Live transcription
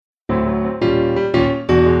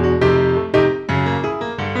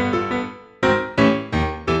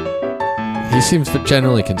He seems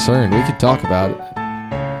generally concerned. We could talk about it.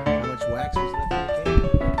 How much wax was left in the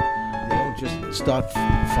can? They don't just start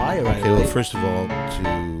fire right away. Okay, well, first of all,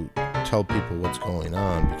 to tell people what's going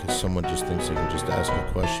on, because someone just thinks they can just ask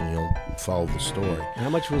a question, you'll follow the story.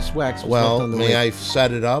 How much was wax? Well, left on the may wick? I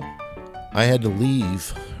set it up? I had to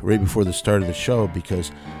leave right before the start of the show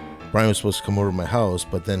because Brian was supposed to come over to my house,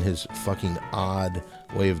 but then his fucking odd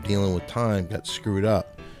way of dealing with time got screwed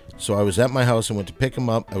up. So I was at my house and went to pick him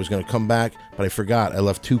up. I was going to come back, but I forgot. I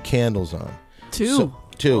left 2 candles on. Two?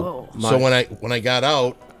 Two. Whoa. So when I got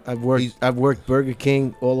out, I've worked Burger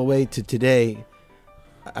King all the way to today.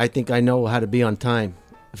 I think I know how to be on time.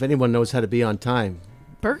 If anyone knows how to be on time.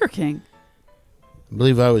 Burger King. I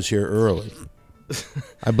believe I was here early.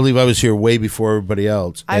 I believe I was here way before everybody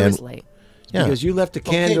else. I was late. Yeah. Because you left a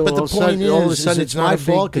candle, but the point all of a is sudden it's it's not my a big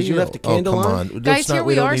fault because you deal. left a candle come on. Guys, here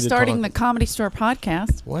we don't are need to starting the talk. Comedy Store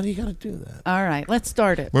podcast. Why do you got to do that? All right, let's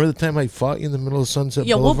start it. Remember the time I fought you in the middle of Sunset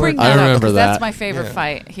Yeah, we'll Boulevard? bring I that up remember because that. that's my favorite Yeah.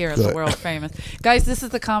 fight here at the Good. world famous. Guys, this is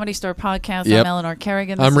the Comedy Store podcast. Yep. I'm Eleanor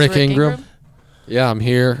Kerrigan. This I'm is Rick Ingram. Yeah, I'm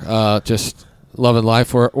here. Just loving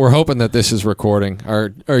life. We're hoping that this is recording.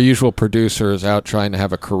 Our usual producer is out trying to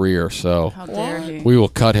have a career, so How dare he? we will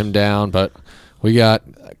cut him down. But we got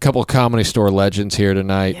a couple of Comedy Store legends here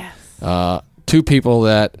tonight. Yes. 2 people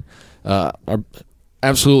that are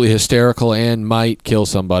absolutely hysterical and might kill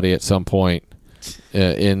somebody at some point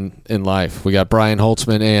in life. We got Brian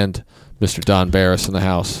Holtzman and Mr. Don Barris in the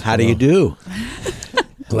house. How do you do?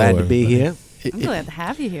 Glad to be here. I'm glad to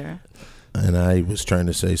have you here. And I was trying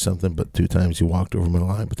to say something, but 2 times you walked over my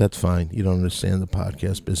line. But that's fine. You don't understand the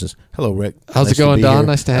podcast business. Hello, Rick. How's Nice it going, to be Don? here.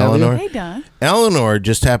 Nice to have Eleanor. Hey, Don. Eleanor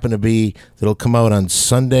just happened to be, that'll come out on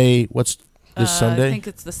Sunday. What's this Sunday? I think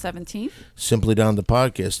it's the 17th. Simply Don the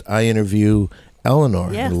podcast. I interview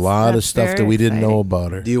Eleanor. Yes, a lot of that's stuff that very we didn't know exciting.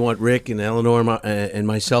 about her. Do you want Rick and Eleanor and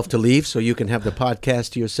myself to leave so you can have the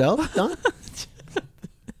podcast to yourself, Don?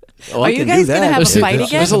 Oh, Are I you can guys do gonna that. have a fight there's,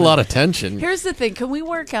 again? there's a lot of tension. Here's the thing. Can we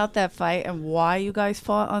work out that fight and why you guys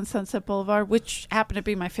fought on Sunset Boulevard, which happened to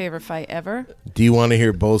be my favorite fight ever? Do you want to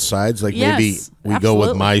hear both sides? Like maybe Yes, we go with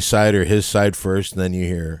absolutely. my side or his side first, and then you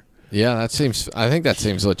hear. Yeah, I think that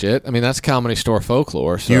seems legit. I mean, that's Comedy Store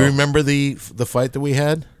folklore. So Do you remember the fight that we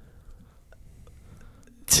had?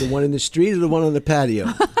 The one in the street or the one on the patio?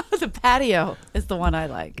 The patio is the one I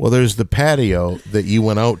like. Well, there's the patio that you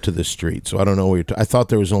went out to the street, so I don't know where I thought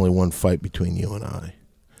there was only one fight between you and I.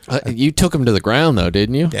 you took him to the ground, though,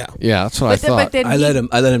 didn't you? Yeah. Yeah, that's what I thought. But then I let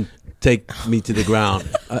him take me to the ground.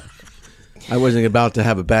 I wasn't about to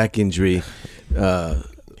have a back injury.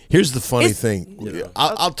 Here's the funny It's- thing.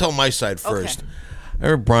 I'll tell my side first. Okay. I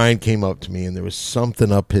remember Brian came up to me and there was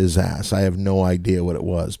something up his ass. I have no idea what it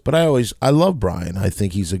was. But I love Brian. I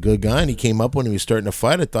think he's a good guy. And he came up when he was starting to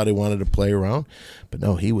fight. I thought he wanted to play around. But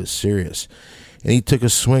no, he was serious. And he took a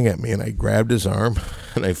swing at me and I grabbed his arm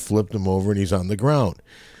and I flipped him over and he's on the ground.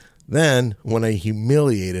 Then, when I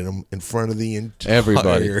humiliated him in front of the entire...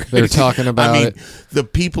 Everybody. They're talking about it. The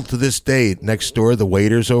people to this day next door, the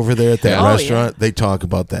waiters over there at that Oh, yeah. restaurant, they talk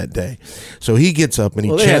about that day. So he gets up and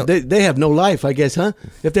he... Well, they have no life, I guess, huh?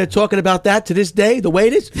 If they're talking about that to this day, the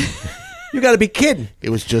waiters, you got to be kidding. It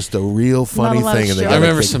was just a real funny a lot of thing. And they show. I gotta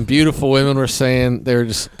remember think- some beautiful women were saying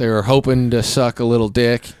they were hoping to suck a little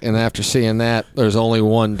dick, and after seeing that, there's only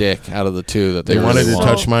one dick out of the 2 that They they wanted really to want.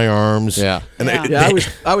 touch my arms. Yeah. And Yeah. Yeah,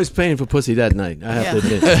 I was paying for pussy that night. I have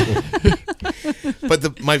to admit.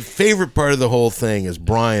 But my favorite part of the whole thing is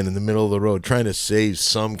Brian in the middle of the road trying to save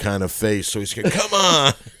some kind of face. So he's going, come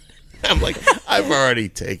on. I'm like, I've already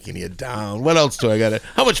taken you down. What else do I got to...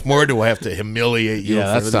 How much more do I have to humiliate you? Yeah, in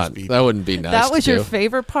front that's of not. these people? That wouldn't be nice. that was to your do.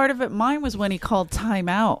 favorite part of it. Mine was when he called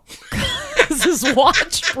timeout because his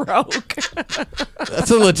watch broke. That's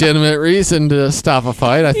a legitimate reason to stop a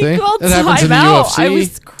fight. I He think called it happens in the timeout. UFC. I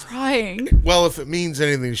was crying. Well, if it means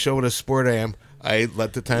anything to show what a sport I am, I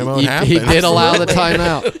let the timeout happen. He did allow the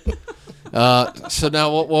timeout. So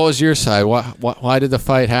now, what was your side? Why did the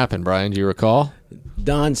fight happen, Brian? Do you recall?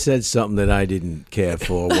 Don said something that I didn't care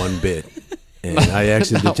for one bit. And I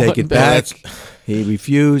asked him to Not take one it bit. back. He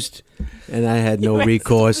refused. And I had no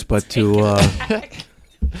recourse but to,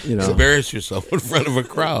 Embarrass yourself in front of a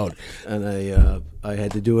crowd. and I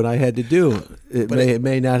had to do what I had to do. It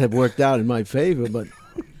may not have worked out in my favor, but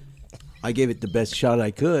I gave it the best shot I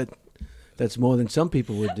could. That's more than some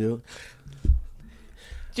people would do.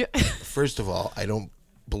 First of all, I don't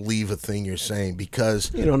believe a thing you're saying because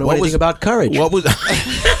You don't know anything about courage. What was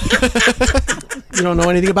You don't know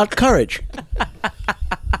anything about courage.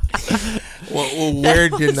 Well, where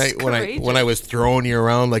didn't I courageous. when I was throwing you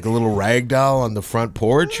around like a little rag doll on the front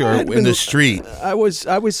porch or in the street? I was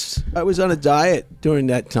on a diet during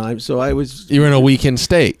that time, so I was. You were in a weakened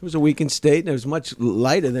state. It was a weakened state, and it was much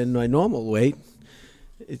lighter than my normal weight.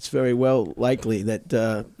 It's very well likely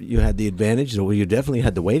that you had the advantage, or you definitely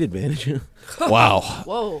had the weight advantage. Wow.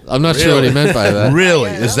 Whoa. I'm not sure what he meant by that. Really?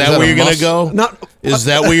 Is that that where a you're gonna muscle? go? Not. Is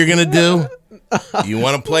that what you're gonna do? You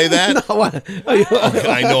want to play that?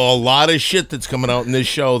 I know a lot of shit that's coming out in this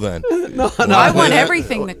show. Then I want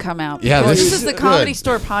everything to come out. Yeah, this this is the good. Comedy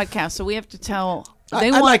Store podcast, so we have to tell. They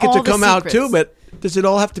I'd want like it all to the come out secrets. too, but does it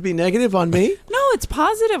all have to be negative on me? No, it's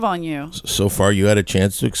positive on you. so far you had a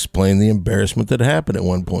chance to explain the embarrassment that happened at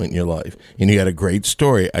one point in your life, and you had a great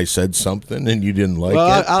story. I said something and you didn't like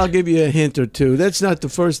Well, it. I'll give you a hint or two. That's not the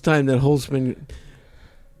first time that Holtzman.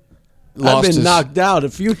 I've Lost been his- knocked out a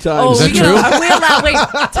few Oh, times. that we true? Are we allowed? Wait,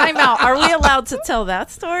 time out. Are we allowed to tell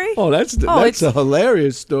that story? Oh, that's it's- a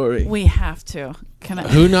hilarious story. We have to. Can I?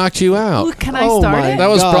 Who knocked you Ooh, out? can I Oh, start my it? That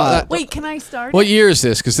was God. Wait, can I start What it? year is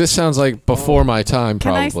this? Because this sounds like before my time,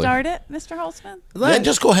 Can probably. I start it, Mr. Holtzman?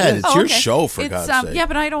 Just go ahead. It's Oh, your okay. show, for It's, God's sake. Yeah,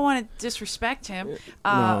 but I don't want to disrespect him.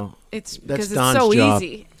 No, It's that's because it's Don's so job.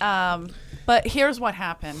 easy. But here's what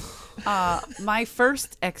happened. My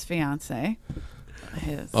first ex-fiance,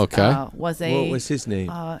 was a. What was his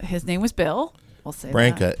name? His name was Bill. We'll say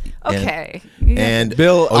Branca. that. Okay. And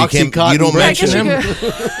Bill you Oxycontin don't Branca. I guess mention you him.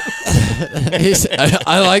 could-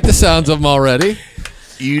 I like the sounds of him already.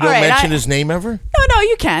 You don't All right, mention I- his name ever. No,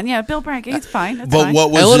 you can. Yeah, Bill Branca. He's fine. That's But fine. what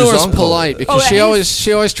was his Eleanor's uncle? polite because Oh,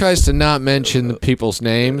 she always tries to not mention the people's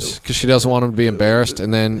names because she doesn't want them to be embarrassed,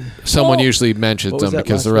 and then someone Well- usually mentions What was them that,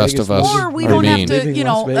 because Las the rest Vegas of us movie? Or we are don't have mean. to, Leaving you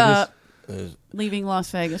Las know, Vegas? leaving Las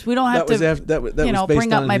Vegas. We don't have That was to, after- that was you know, based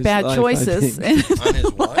bring up on my his bad life, I choices. think. in his On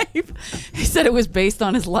his what? life. He said it was based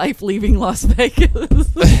on his life leaving Las Vegas.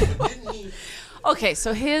 Okay,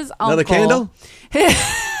 so his uncle. Another candle?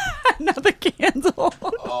 Another candle.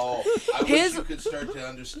 Oh, I His- wish you could start to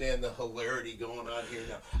understand the hilarity going on here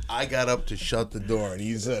now. I got up to shut the door, and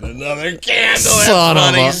he said, "Another candle." Son of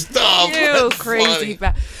That's funny a- stuff. You That's crazy.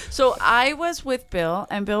 funny. So I was with Bill,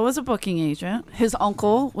 and Bill was a booking agent. His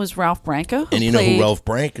uncle was Ralph Branca. And you know who Ralph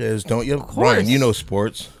Branca is, don't you? course. Ryan, you know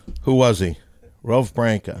sports. Who was he? Ralph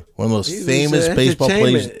Branca, one of the most He was, famous baseball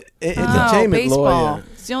players. Entertainment baseball. lawyer.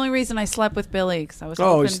 It's the only reason I slept with Billy because I was Oh,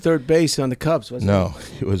 hoping he's third base on the Cubs, wasn't No,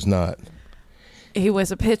 it was not. he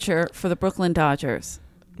was a pitcher for the Brooklyn Dodgers.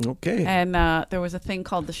 he? Okay. And there was a thing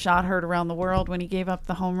called the shot heard around the world when he gave up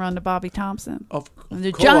the home run to Bobby Thompson. Of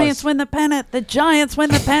The course. Giants win the pennant. The Giants win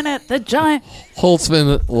the pennant. The Giants. Holtzman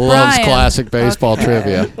loves Brian. classic baseball Okay.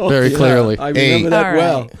 trivia very Yeah, clearly. I remember Hey. that All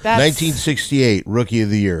well. right. That's 1968, Rookie of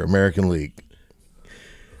the Year, American League.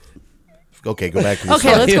 Okay, go back to the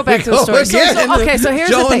Okay, let's go back to the story. So here's the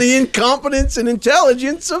showing thing. the incompetence and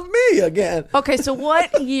intelligence of me again. Okay, so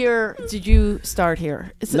what year did you start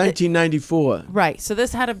here? Is it- 1994. Right. So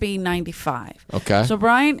this had to be 95. Okay. So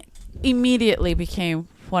Brian immediately became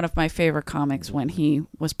one of my favorite comics when he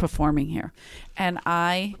was performing here. And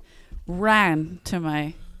I ran to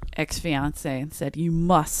my ex-fiance and said, "You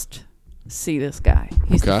must see this guy.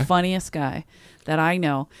 He's Okay. the funniest guy that I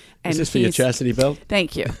know." And Is this for your he's- chastity belt?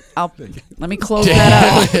 Thank you. Let me close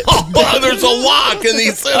that up. Oh, there's a lock, and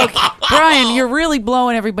he said, Brian, you're really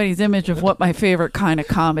blowing everybody's image of what my favorite kind of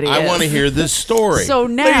comedy is. "I want to hear this story." So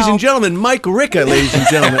now, Ladies and gentlemen, Mike Ricca, ladies and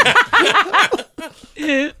gentlemen.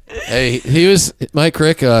 Hey, he was Mike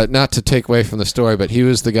Rick. Not to take away from the story, but he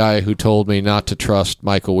was the guy who told me not to trust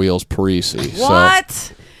Michael Wheels Parisi.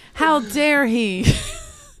 what? How dare he? So,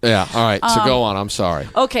 yeah. All right. So go on. I'm sorry.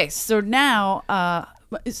 Okay, so now,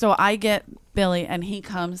 so I get Billy, and he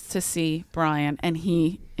comes to see Brian, and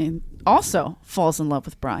he also falls in love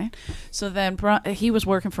with Brian. So then he was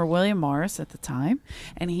working for William Morris at the time,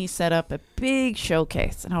 and he set up a big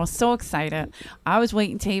showcase, and I was so excited. I was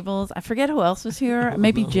waiting tables. I forget who else was here.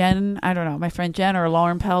 Maybe Jen. I don't know. My friend Jen or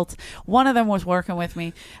Lauren Peltz. One of them was working with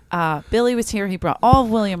me. Billy was here. He brought all of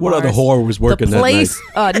William What Morris. other whore was working the that place,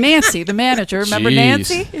 Nancy, the manager. Remember Jeez.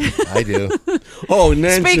 Nancy? I do. Oh,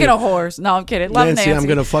 Nancy. Speaking of whores, no, I'm kidding. Love Nancy. I'm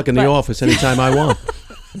going to fuck in the But- office anytime I want.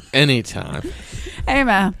 Anytime. Hey,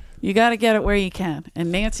 man, you got to get it where you can,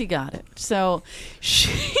 and Nancy got it. So she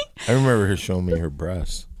I remember her showing me her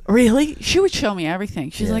breasts. really, she would show me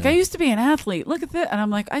everything. She's Yeah. like, I used to be an athlete. Look at that, and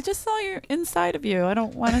I'm like, I just saw your inside of you. I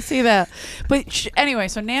don't want to see that. But anyway,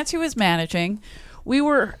 so Nancy was managing.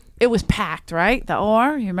 It was packed, right? The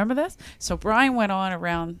OR. You remember this? So Brian went on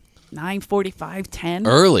around 9:45, 10.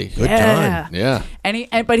 Early. Good Yeah. time.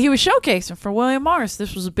 Yeah. But he was showcasing for William Morris.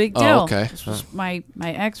 This was a big Oh, deal. okay. This was my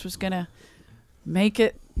ex was gonna make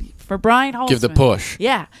it for Brian Holtzman. Give the push.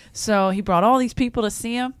 Yeah. So he brought all these people to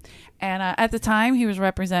see him. And at the time, he was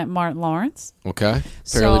representing Martin Lawrence. Okay.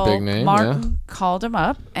 Fairly big name. Martin called him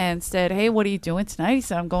up and said, hey, what are you doing tonight? He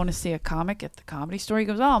said, I'm going to see a comic at the Comedy Store. He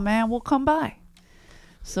goes, oh, man, we'll come by.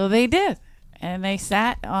 So they did. And they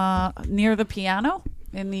sat near the piano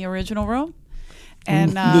in the original room.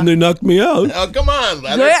 And then they knocked me out. Oh, come on.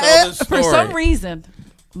 Let us tell the story. for some reason,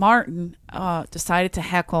 Martin decided to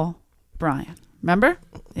heckle Brian. Remember?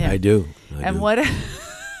 Yeah. I do. What...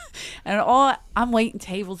 And I'm waiting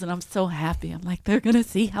tables, and I'm so happy. I'm like, they're gonna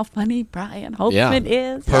see how funny Brian Holtzman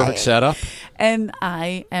is. Perfect setup. And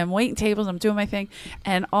I am waiting tables. I'm doing my thing,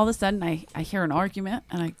 and all of a sudden, I hear an argument,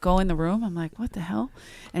 and I go in the room. I'm like, what the hell?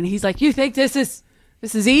 And he's like, you think this is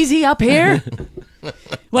easy up here?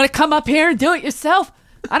 Want to come up here and do it yourself?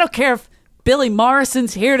 I don't care if Billy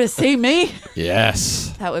Morrison's here to see me.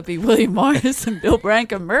 Yes. That would be William Morris and Bill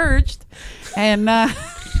Branca merged, and.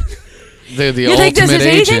 They're the you think this ultimate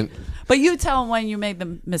is agent. easy? But you tell him when you made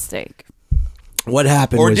the mistake. What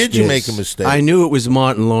happened Or was did you this. make a mistake? I knew it was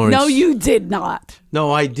Martin Lawrence. No, you did not.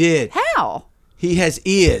 No, I did. How? He has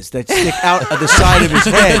ears that stick out of the side of his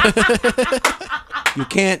head. You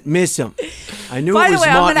can't miss him. I knew By it the was way,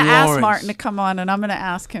 I'm Martin going to ask Lawrence. Martin to come on, and I'm going to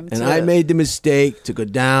ask him And to. I made the mistake to go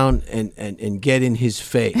down and get in his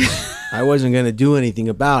face. I wasn't going to do anything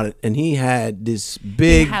about it. And he had this He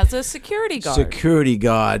big has a security guard. security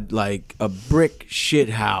guard, like a brick shit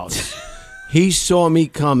house. He saw me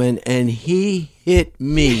coming, and he hit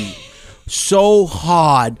me so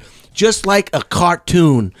hard, just like a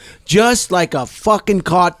cartoon, just like a fucking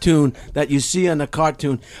cartoon that you see on a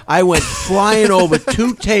cartoon. I went flying over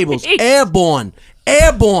 2 tables, airborne,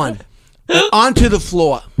 onto the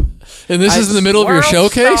floor. And this is in the middle of your World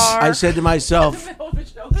showcase? star. I said to myself,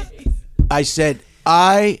 I said,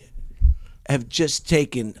 I have just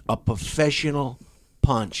taken a professional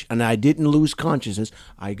punch, and I didn't lose consciousness.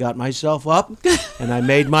 I got myself up, and I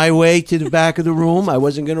made my way to the back of the room. I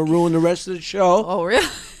wasn't going to ruin the rest of the show. Oh, really?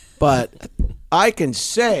 But I can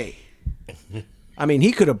say, I mean,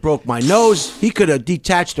 he could have broke my nose. He could have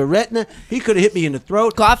detached the retina. He could have hit me in the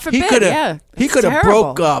throat. God forbid, He could have, yeah. He It's could have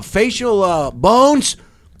terrible. broke facial bones.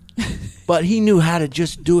 But he knew how to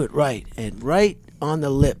just do it right, and right on the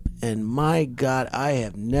lip. And my God, I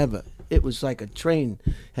have never. It was like a train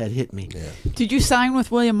had hit me. Did you sign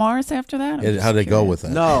with William Morris after that? I'm just How'd it go curious. with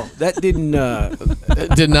that? No, that didn't.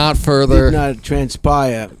 It did not further. Did not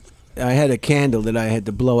transpire. I had a candle that I had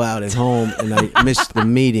to blow out at home, and I missed the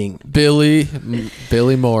meeting. Billy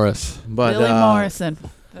Morris. But Billy Morrison.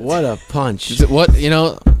 what a punch! What, you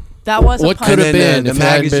know, That was what a could punch. have been if it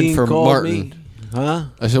hadn't been for called Martin? me. Huh?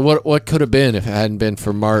 I said, what could have been if it hadn't been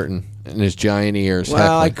for Martin and his giant ears?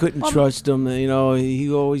 Well, I heckling? couldn't trust him. You know,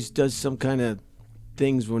 he always does some kind of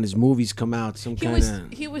things when his movies come out. Some He kind was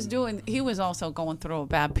of. he was also going through a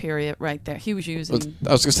bad period right there. He was using.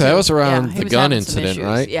 I was gonna say that was around he the was gun having some incident, issues.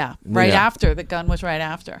 right? Yeah, right Yeah. after the gun was right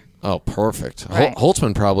after. Oh, perfect. Right.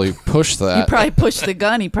 Holtzman probably pushed He that. probably pushed the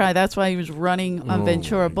gun. That's why he was running on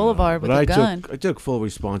Ventura Boulevard with But a I gun. took full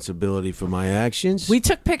responsibility for my actions. We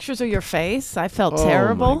took pictures of your face. I felt Oh,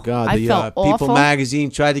 terrible. my God. I The felt People awful. magazine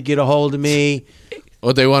tried to get a hold of me.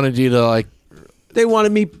 Well, they wanted you to like. They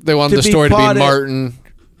wanted me. They wanted the be story to part be of- Martin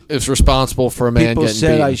is responsible for a man People getting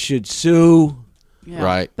said beaten. I should sue. Yeah.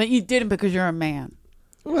 Right. But you didn't because you're a man.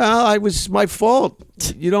 Well, I was my fault.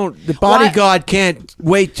 You don't. The bodyguard can't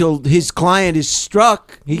wait till his client is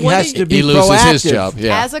struck. He What has did to you- be He loses proactive. his job.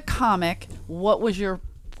 Yeah. As a comic, what was your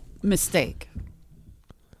mistake?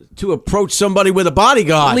 To approach somebody with a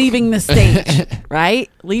bodyguard. Leaving the stage, right?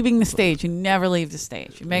 Leaving the stage. You never leave the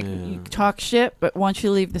stage. You talk shit, but once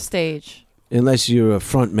you leave the stage, Unless you're a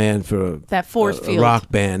front man for that force a field.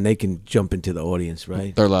 rock band, they can jump into the audience,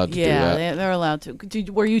 right? They're allowed to do Yeah, that. they're allowed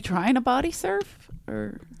to. Were you trying to body surf?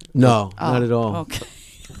 Or No, Oh, not at all. Okay.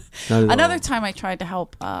 Not at Another all. time I tried to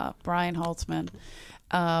help Brian Holtzman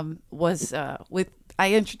was with.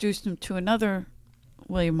 I introduced him to another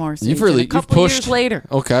William Morris. You've agent really a couple you've pushed years later.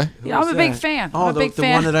 Okay. Yeah, I'm a Who's big that? fan. Oh, I'm a big the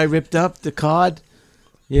fan. one that I ripped up, the card?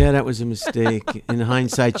 Yeah, that was a mistake. In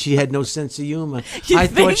hindsight, she had no sense of humor. You I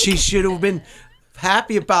thought think? she should have been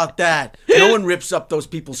happy about that. No one rips up those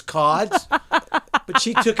people's cards. But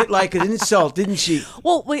she took it like an insult, didn't she?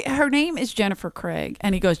 Well, wait, her name is Jennifer Craig.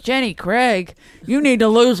 And he goes, Jenny Craig, you need to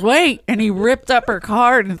lose weight. And he ripped up her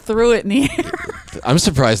card and threw it in the air. I'm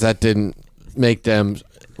surprised that didn't make them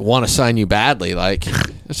want to sign you badly. Like,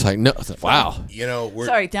 it's like, no, wow. You know, we're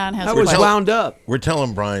Sorry, Don has I a was question. wound up. we're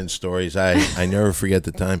telling Brian stories. I never forget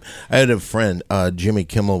the time. I had a friend, Jimmy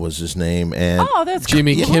Kimmel was his name, and Oh, that's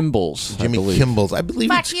Jimmy cool. Kimball's. Jimmy I believe. Kimball's. I believe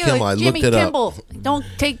Fuck it's you, Kimmel. I Jimmy looked it Kimball. up. Don't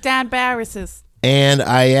take Don Barris's And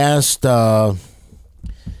I asked, try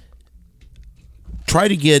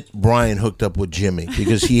to get Brian hooked up with Jimmy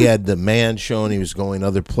because he had the Man Show and he was going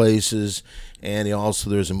other places. And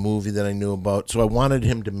there's a movie that I knew about. So I wanted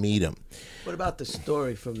him to meet him. What about the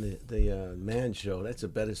story from the Man Show? That's a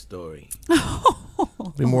better story.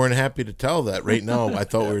 I'd be more than happy to tell that right now. I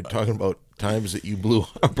thought we were talking about times that you blew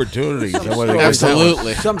opportunities.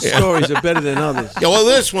 Absolutely. Some stories are better than others. Yeah, well,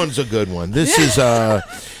 this one's a good one. This is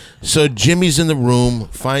so Jimmy's in the room,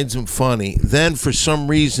 finds him funny. Then, for some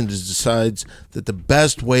reason, decides that the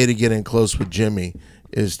best way to get in close with Jimmy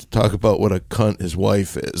is to talk about what a cunt his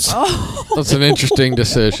wife is. Oh. That's an interesting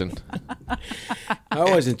decision. I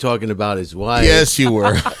wasn't talking about his wife. Yes, you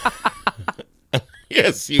were.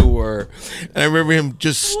 Yes, you were. And I remember him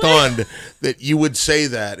just stunned that you would say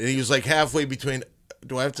that. And he was like halfway between,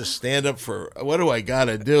 do I have to stand up for, what do I got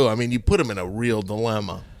to do? I mean, you put him in a real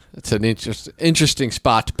dilemma. It's an interesting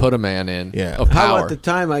spot to put a man in. Yeah. Of How power. about the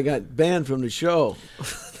time I got banned from the show?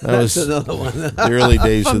 That was another one. the early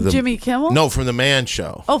days From of the Jimmy Kimmel? No, from the Man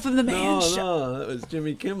Show. Oh, from the Man Show. No, that was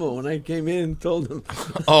Jimmy Kimmel. When I came in and told him.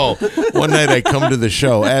 Oh, one night I come to the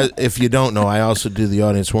show. If you don't know, I also do the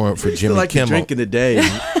audience warm up for Jimmy like Kimmel. drink of the day.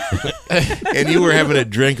 And you were having a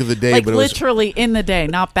drink of the day, Like but it was literally in the day,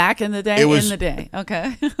 not back in the day, It was- in the day.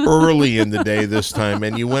 Okay. early in the day this time.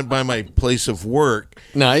 And you went by my place of work.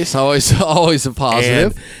 Nice. Always a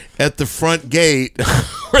positive. And at the front gate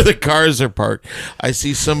where the cars are parked, I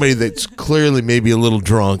see somebody that's clearly maybe a little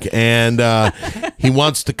drunk, and he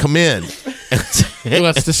wants to come in. He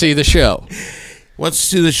wants to see the show. Wants to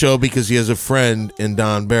see the show because he has a friend in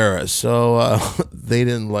Don Barris. So they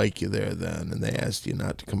didn't like you there then, and they asked you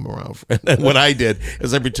not to come around. And then what I did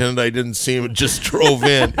is I pretended I didn't see him and just drove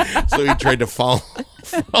in. So he tried to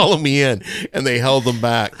follow me in, and they held him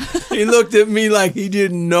back. He looked at me like he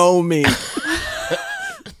didn't know me.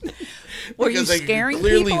 Were you Because they scaring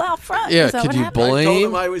clearly- people out front? Yeah, Is that could what you happened? I told blame?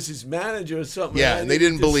 him I was his manager or something. Yeah, I and they needed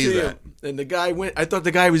didn't to believe see that. him. And the guy went. I thought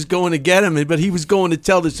the guy was going to get him, but he was going to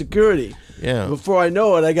tell the security. Yeah. Before I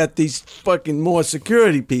know it, I got these fucking more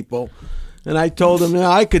security people, and I told him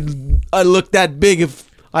I look that big if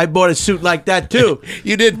I bought a suit like that too.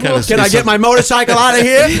 You did kind of. Can I get my motorcycle out of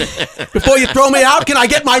here before you throw me out? Can I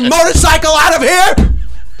get my motorcycle out of here?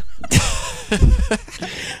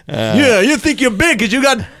 Yeah, you think you're big because you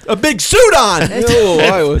got a big suit on.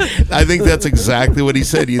 I think that's exactly what he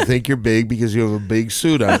said. You think you're big because you have a big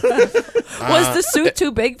suit on. Was the suit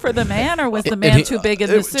too big for the man, or was the man too big in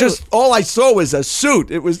the suit? Just all I saw was a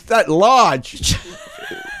suit. It was that large.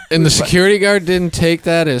 And the security guard didn't take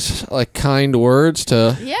that as like kind words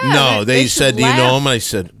to. yeah. No, they should said, "Do you laugh. know him?" I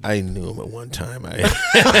said, "I knew him at one time."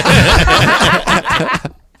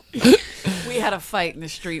 We had a fight in the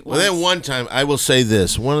street Well, once. then one time, I will say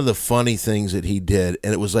this: one of the funny things that he did,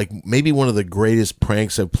 and it was like maybe one of the greatest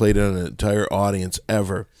pranks I've played on an entire audience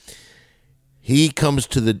ever. He comes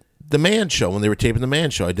to the Man Show when they were taping the Man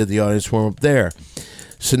Show. I did the audience warm up there.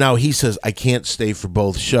 So now he says, I can't stay for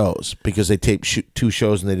both shows because they taped two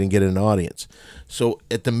shows and they didn't get an audience. So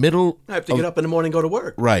at the middle... I have to get up in the morning and go to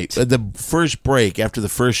work. Right. At the first break, after the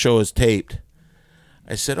first show is taped,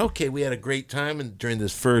 I said, okay, we had a great time during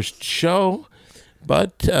this first show,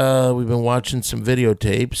 but we've been watching some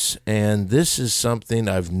videotapes, and this is something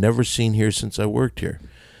I've never seen here since I worked here.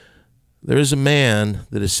 There is a man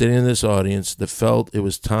that is sitting in this audience that felt it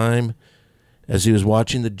was time, as he was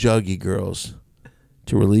watching the Juggy Girls,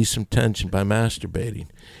 to release some tension by masturbating.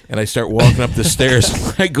 And I start walking up the stairs,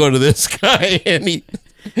 and I go to this guy, and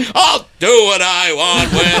I'll do what I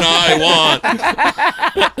want when I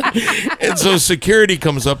want. And so security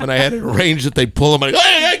comes up, and I had it arranged that they pull him. Like,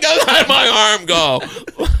 hey, let my arm go.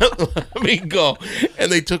 Let me go.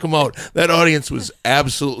 And they took him out. That audience was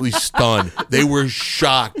absolutely stunned. They were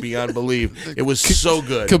shocked beyond belief. It was so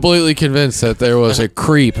good. Completely convinced that there was a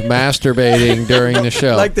creep masturbating during the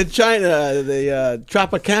show. Like the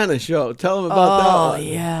Tropicana show. Tell them about that Oh, one.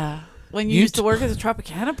 yeah. When you used to work at the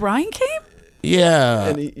Tropicana, Brian came? Yeah.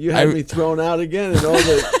 And you had me thrown out again. And all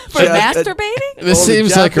the For masturbating? This all the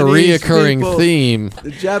seems like a Japanese reoccurring people- theme.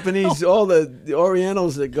 The Japanese, all the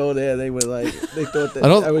Orientals that go there, they were like, they thought that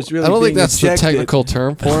I was really I don't think being that's ejected. the technical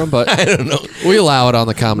term for him, but I don't know. we allow it on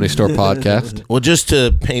the Comedy Store podcast. Well, just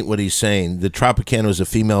to paint what he's saying, the Tropicana was a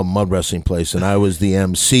female mud wrestling place, and I was the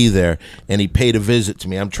MC there, and he paid a visit to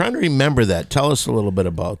me. I'm trying to remember that. Tell us a little bit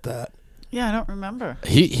about that. Yeah, I don't remember.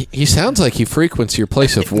 He sounds like he frequents your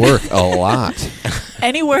place of work a lot.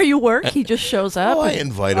 Anywhere you work, he just shows up. Oh, I and-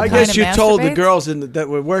 invite him. I guess you Kinda told the masturbates? girls that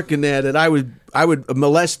were working there that I would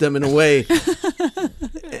molest them in a way,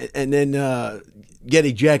 and then get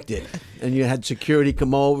ejected. And you had security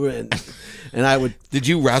come over, and and I would. Did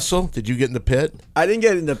you wrestle? Did you get in the pit? I didn't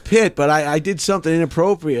get in the pit, but I did something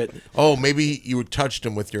inappropriate. Oh, maybe you touched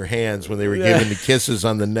them with your hands when they were giving the kisses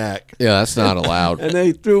on the neck. Yeah, that's not allowed. And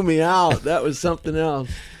they threw me out. That was something else.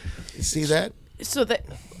 You see that? So that.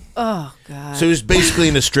 Oh God. So he was basically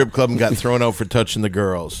in a strip club and got thrown out for touching the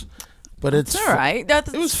girls. But it's all right.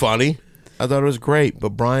 It was funny. I thought it was great. But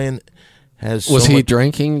Brian has. Was so he much-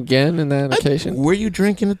 drinking again in that occasion? Were you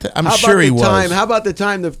drinking at the? I'm How sure about he the was. time? How about the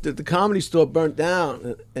time the Comedy Store burnt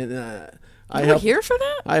down, and I You were helped. here for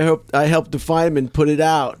that? I helped the firemen put it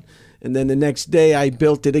out, and then the next day I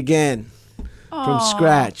built it again from Aw,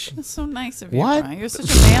 scratch. That's so nice of you, What? Brian. You're such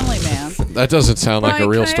a manly man. That doesn't sound like a Brian,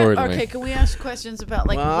 real can I- story to okay, me. can we ask questions about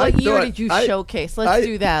Well, what I year thought- did you I- showcase? Let's I-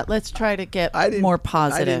 do that. Let's try to get I didn't, more I didn't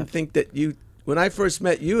positive. think that you. When I first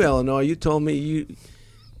met you, Eleanor, you told me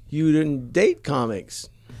you didn't date comics,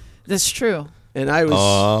 That's true. and I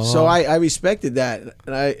was so I respected that,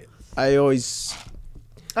 and I always.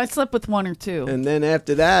 I slept with one or two. And then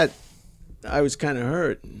after that, I was kind of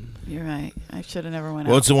hurt. You're right. I should have never went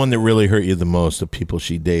What's out. the one that really hurt you the most? The people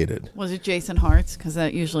she dated. Was it Jason Hart's? Because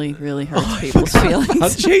that usually really hurts people's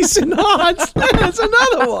feelings. Jason Hart. That's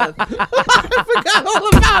another one. I forgot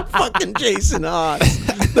all about fucking Jason Hart,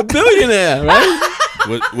 the billionaire,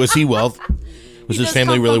 right? Was he wealthy? Was He his does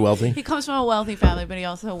family come really from- wealthy? He comes from a wealthy family, but he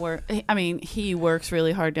also he works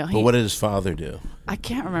really hard now. But what did his father do? I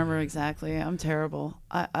can't remember exactly. I'm terrible.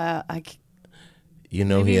 You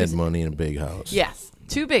know Maybe he he had was- money in a big house. Yes,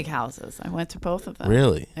 2 big houses. I went to both of them.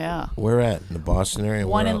 Really? Yeah. Where at? In the Boston area?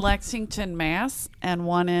 One Where in else? Lexington, Mass, and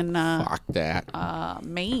one in Fuck that.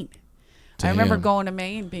 Maine. I Damn. remember going to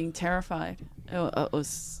Maine being terrified. It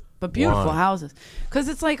was, but beautiful Why? houses, because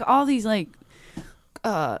it's like all these like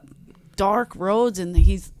dark roads, and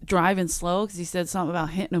he's driving slow because he said something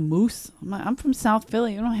about hitting a moose. I'm from South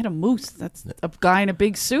Philly. You don't hit a moose. That's a guy in a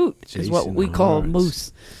big suit is what Jason we call a Hartz.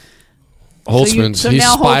 moose. Holtzman's so he's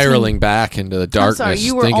now spiraling back into the I'm darkness sorry,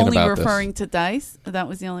 you were thinking only about referring to Dice. That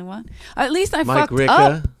was the only one. At least I Mike fucked Ricca.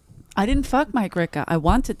 up. I didn't fuck Mike Ricca. I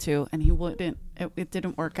wanted to, and he wouldn't. It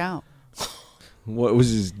didn't work out. What was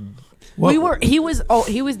his? He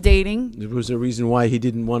was dating. There was a reason why he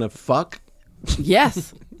didn't want to fuck.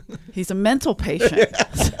 Yes. He's a mental patient.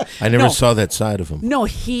 I never No. saw that side of him. No,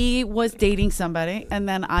 he was dating somebody, and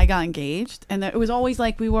then I got engaged, and it was always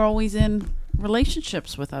like we were always in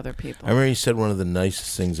relationships with other people. I remember he said one of the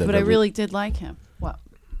nicest things I've But I ever. really did like him. What?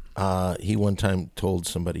 He one time told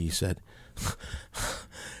somebody, he said,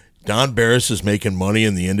 Don Barris is making money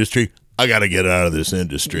in the industry. I got to get out of this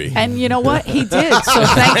industry. And you know what? He did. So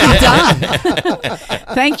thank you, Don.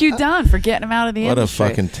 Thank you, Don, for getting him out of the What a industry.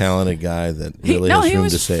 fucking talented guy that really has he room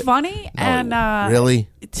was to say it. funny, and Really?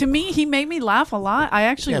 to me, he made me laugh a lot. I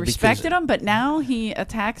actually Yeah, because- respected him, but now he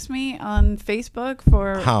attacks me on Facebook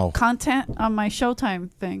for How? content on my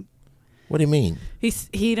Showtime thing. What do you mean? He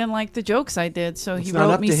didn't like the jokes I did, so he It's not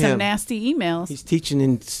wrote up me to some him. nasty emails. He's teaching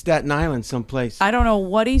in Staten Island someplace. I don't know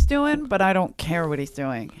what he's doing, but I don't care what he's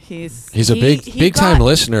doing. He's a big he big time got-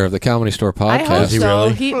 listener of the Comedy Store I hope podcast. he so.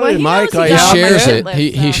 really? He, Hey, well, he Mike, knows are He you got out my shares there? it. list,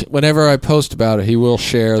 He so. whenever I post about it, he will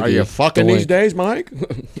share. Are you fucking these days, Mike?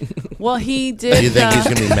 Well, he did. Do you think he's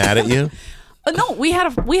going to be mad at you? No, we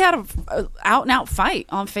had a out and out fight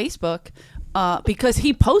on Facebook because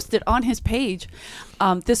he posted on his page,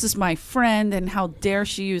 "This is my friend, and how dare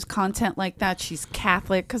she use content like that? She's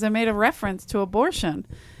Catholic." Because I made a reference to abortion,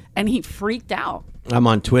 and he freaked out. I'm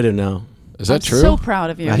on Twitter now. Is that I'm true? so proud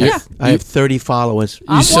of you. I Yeah. have, I have 30 followers.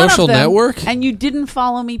 I'm one of social them, network? and you didn't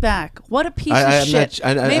follow me back. What a piece I'm of shit!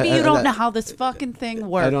 not- Maybe you I- don't know how this fucking thing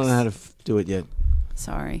works. I don't know how to do it yet.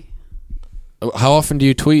 Sorry. How often do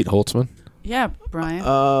you tweet, Holtzman? Yeah, Brian.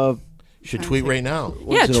 You should tweet right now. yeah,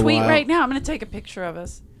 once in a tweet while. right now. I'm gonna take a picture of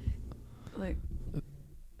us. Like,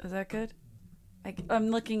 is that good? I'm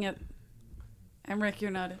looking at. Rick,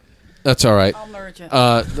 you're not. That's all right. I'll merge it.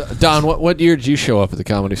 Don, what year did you show up at the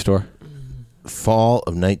Comedy Store? Fall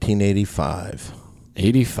of 1985.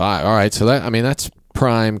 85. All right, so that's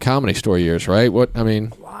prime Comedy Store years, right?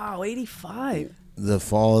 Wow, 85. The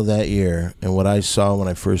fall of that year, and what I saw when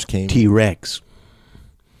I first came. T-Rex.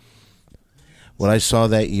 What I saw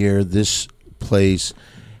that year, this place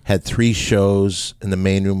had 3 shows in the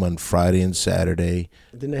main room on Friday and Saturday,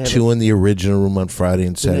 Didn't they have 2 in the original room on Friday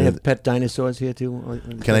and Didn't they Saturday. have pet dinosaurs here too?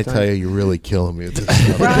 Can I tell you, you're really killing me with this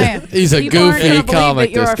stuff. Brian, He's a people aren't goofy gonna believe comic,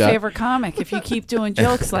 that you're this our guy. favorite comic if you keep doing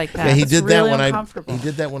jokes like that. Yeah, he It's did really that when uncomfortable. he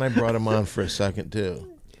did that when I brought him on for a second too.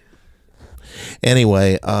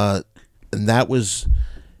 Anyway, and that was,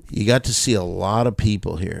 you got to see a lot of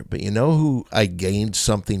people here, but you know who I gained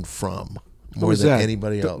something from more was than that?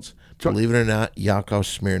 anybody else. Believe it or not, Yakov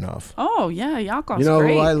Smirnoff. Oh yeah, Yakov's You know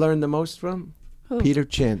great. who I learned the most from? Who? Peter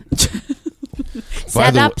Chin.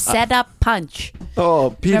 Set up, punch.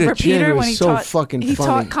 Oh, Peter Remember Chin Peter was when he so taught, fucking he funny.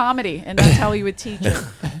 taught comedy, and that's how he would teach it.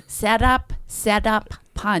 Set up,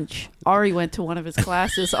 punch. Ari went to one of his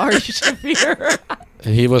classes. Ari Shafir.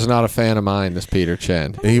 He was not a fan of mine, this Peter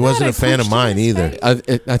Chen. He wasn't a fan of coached mine him either.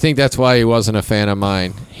 I think that's why he wasn't a fan of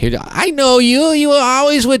mine. I know you. You were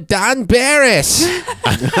always with Don Barris.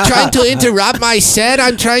 Trying to interrupt my set.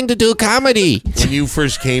 I'm trying to do comedy. When you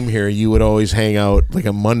first came here, you would always hang out like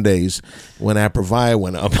on Mondays when Aprovia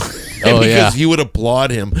went up. And Oh, yeah. because you would applaud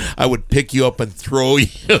him, I would pick you up and throw you.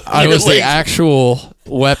 I was the actual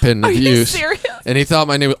weapon of Are you use. serious? And he thought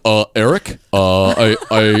my name was Eric. I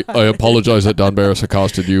apologize that Don Barris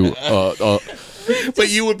accosted you. But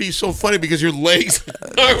you would be so funny because your legs.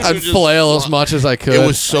 I'd flail as much as I could. It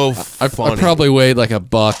was so I funny. probably weighed like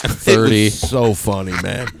 $130. It was so funny,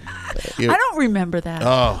 man. I don't remember that.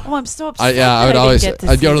 Oh. I'm so upset. I would that always. didn't get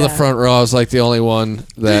I'd go see to the that. front row. I was like the only one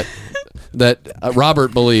that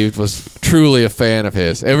Robert believed was truly a fan of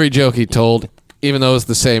his. Every joke he told, even though it was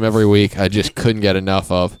the same every week, I just couldn't get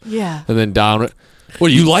enough of. Yeah. And then Don,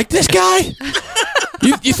 what, you like this guy?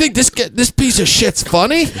 you think this piece of shit's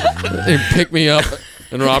funny? And he'd pick me up,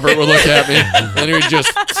 and Robert would look at me, and he would just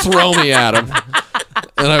throw me at him.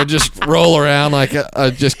 And I would just roll around like I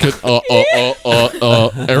just could.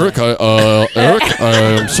 Eric,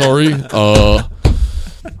 I'm sorry.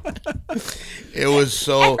 It was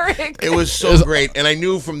so. Eric. It was so great, and I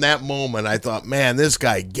knew from that moment. I thought, man, this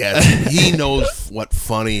guy gets it. He knows what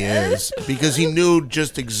funny is because he knew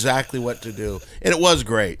just exactly what to do, and it was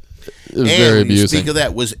great. It was and very when you amusing. speak of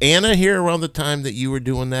that, was Anna here around the time that you were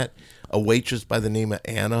doing that? A waitress by the name of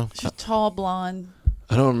Anna. She's tall, blonde.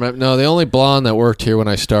 I don't remember. No, the only blonde that worked here when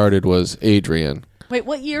I started was Adrian. Wait,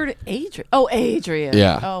 what year did Adrian? Oh, Adrian.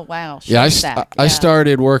 Yeah. Oh, wow. Yeah, Stack. I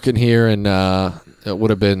started working here in it would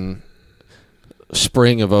have been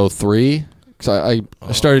spring of 03. Cause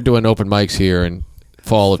I started doing open mics here in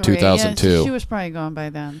fall of 2002. Yeah, she was probably gone by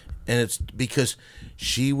then. And it's because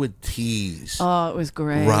she would tease Oh, it was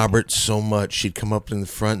great. Robert so much. She'd come up in the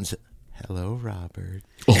front and say, "Hello, Robert."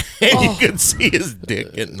 And you could see his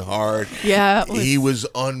dick getting hard. Yeah. It was, He was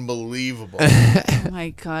unbelievable. oh, my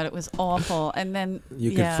God. It was awful. And then.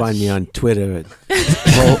 You yeah, can find me on Twitter at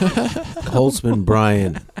Holtzman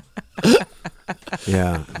Brian.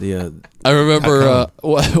 Yeah, I remember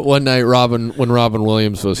one night when Robin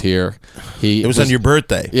Williams was here. It was on your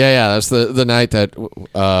birthday. Yeah. That's the night that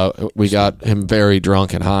we got him very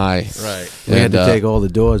drunk and high. Right. we had to And, take all the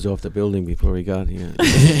doors off the building before we got here.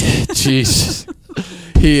 Jesus.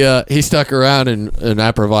 He stuck around and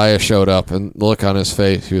Aprovia showed up, and the look on his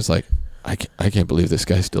face, he was like, I can't believe this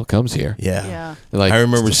guy still comes here. Yeah. Yeah. Like, I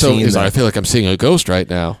remember seeing he's like, that. I feel like I'm seeing a ghost right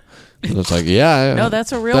now. And it's like, yeah. No,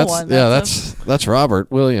 that's a real one. Yeah, That's that's Robert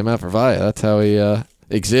William Aprovia. That's how he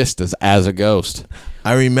exists as a ghost.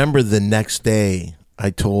 I remember the next day I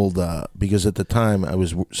told, because at the time I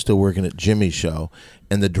was still working at Jimmy's show,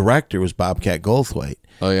 and the director was Bobcat Goldthwait.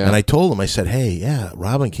 Oh, yeah. And I told him, I said, hey, yeah,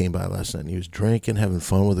 Robin came by last night, and he was drinking, having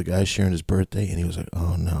fun with a guy sharing his birthday, and he was like,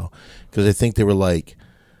 oh, no. Because I think they were like,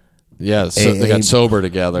 Yeah, so they got sober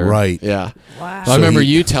together. Right. Yeah. Wow. I remember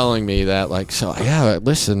you telling me that, like, so, yeah,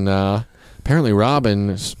 listen, apparently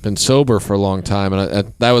Robin's been sober for a long time.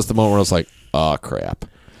 And that was the moment where I was like, oh, crap.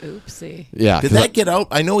 Oopsie. Yeah. did 'cause that get out?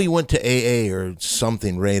 I know he went to AA or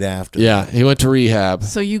something right after. Yeah, he went to rehab.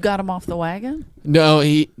 So you got him off the wagon? No,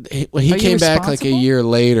 he Are you came back like a responsible? year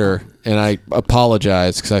later, and I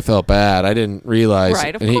apologized because I felt bad. I didn't realize.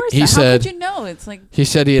 Right, of and course. He How said could you know? It's like, he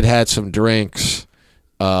said he had had some drinks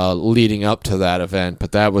leading up to that event,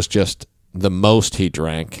 but that was just the most he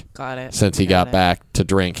drank got it. since he got back to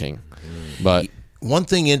drinking. But One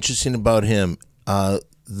thing interesting about him,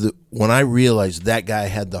 when I realized that guy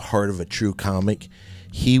had the heart of a true comic,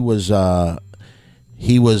 he was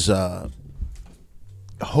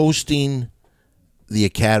hosting the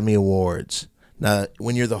Academy Awards. Now,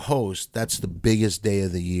 when you're the host, that's the biggest day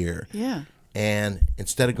of the year. Yeah. And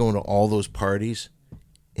instead of going to all those parties,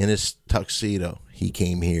 in his tuxedo, he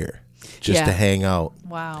came here just Yeah. to hang out.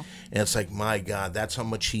 Wow. And it's like, my God, that's how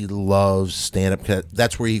much he loves stand-up.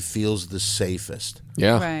 That's where he feels the safest.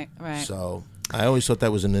 yeah, Right. So I always thought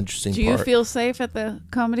that was an interesting Do you part. feel safe at the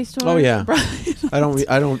Comedy Store? Oh, yeah. Brian? I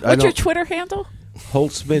don't. What's your Twitter handle?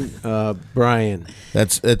 Holtzman Brian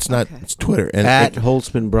It's not. Okay. It's Twitter. And at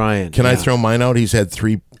Holtzman Brian. can I Yeah. throw mine out? He's had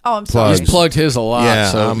 3 Oh, I'm sorry. He's plugged his a lot.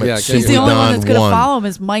 Yeah, so I'm at yeah, He's Simply the only one Don that's going to 1. follow him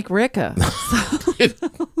is Mike Ricca.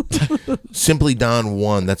 Simply Don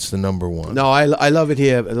 1. That's the number one. No, I love it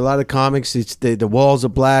here. A lot of comics, it's the walls are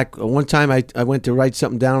black. One time I went to write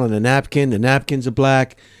something down on a napkin. The napkins are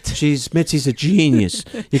black. Mitzi's a genius.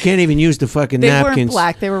 You can't even use the fucking They napkins. weren't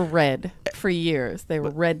black. They were red for years. They were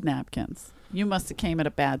red napkins. You must have came at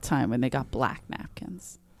a bad time when they got black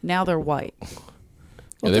napkins. Now they're white.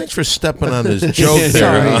 Well, thanks for stepping on his joke there.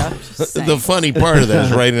 Sorry, huh? I'm just saying. The funny part of that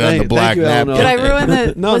is writing on the Thank black you, napkin. Eleanor. Did I ruin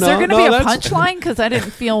the? No, was there no, going to no, be a that's- punchline? Because I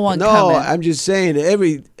didn't feel one No, coming. I'm just saying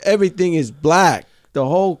everything is black. The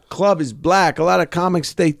whole club is black. A lot of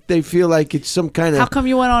comics they feel like it's some kind How of come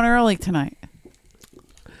you went on early tonight?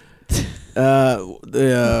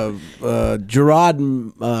 Gerard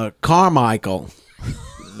Carmichael,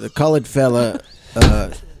 the colored fella,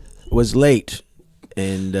 was late,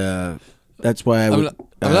 and that's why I'm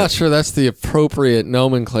not sure that's the appropriate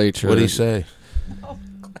nomenclature. What did he say?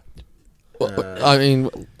 I mean,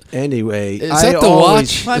 Anyway, is I that the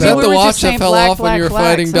always, watch? Well, I Is mean, that we the were watch just that saying fell black, off when you were black,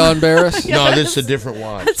 fighting black. Don Barris? No, this is a different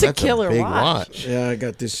watch. That's a That's killer big watch. Yeah, I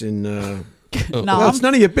got this in. Nom? Well, it's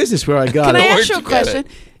none of your business where I got Can it. I Where'd ask you a you get question?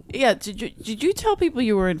 Yeah, did you tell people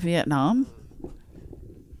you were in Vietnam?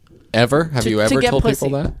 Ever? Have you to ever get told pussy?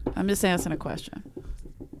 people that? I'm just asking a question.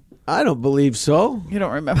 I don't believe so. You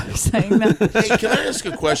don't remember saying that? Hey, can I ask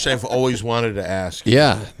a question I've always wanted to ask?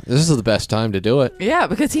 Yeah, this is the best time to do it. Yeah,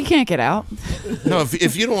 because he can't get out. No,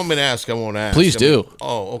 if you don't want me to ask, I won't ask. Please do.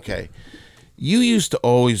 Oh, okay. You used to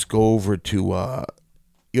always go over to,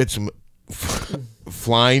 you had some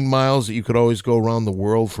flying miles that you could always go around the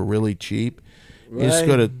world for really cheap. You used to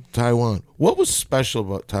go to Taiwan. What was special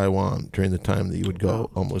about Taiwan during the time that you would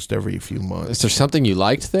go almost every few Is months? there something you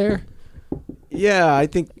liked there? Yeah, I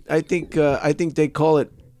think they call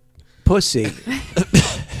it pussy.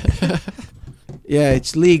 Yeah,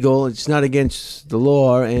 it's legal. It's not against the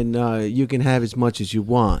law, and you can have as much as you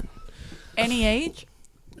want, Any age?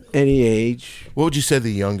 any age. What would you say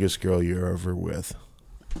the youngest girl you're ever with?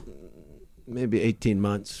 Maybe 18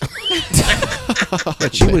 months.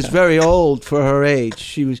 But she was very old for her age.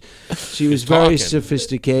 She was very Talking.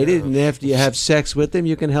 sophisticated, and after you have sex with them,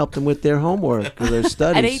 you can help them with their homework or their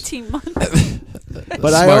studies. At 18 months?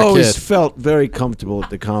 But I Smart always kid. felt very comfortable at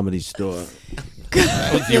the Comedy Store.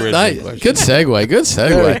 That was the original Nice. question. Good segue. Good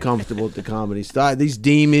Very segue. comfortable at the Comedy Store. These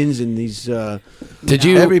demons and these. Did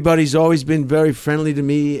you? Everybody's always been very friendly to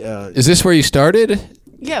me. Is this where you started?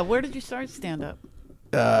 Yeah, where did you start stand-up?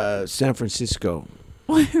 San Francisco.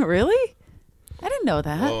 Really? I didn't know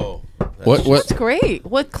that. Oh, What? That's great.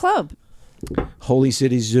 What club? Holy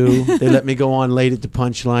City Zoo. They let me go on late at the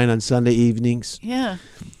Punchline on Sunday evenings. Yeah.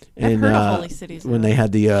 And I've heard of Holy City Zoo. when they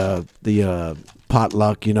had the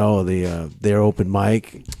potluck, their open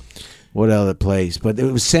mic. What other place? But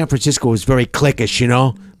it was San Francisco was very cliquish,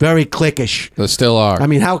 very cliquish. They still are. I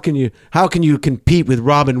mean, how can you compete with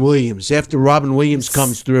Robin Williams after Robin Williams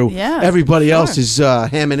comes through? Yeah, everybody sure. else is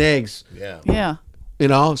ham and eggs. yeah. Yeah.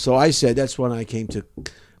 So I said that's when I came to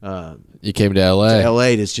You came to L.A.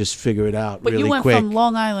 L.A. to just figure it out But really you went quick. from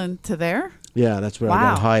Long Island to there? Yeah, that's where I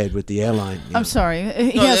Wow. got hired with the airline. I'm sorry.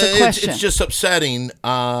 He No, has a question. It's just upsetting.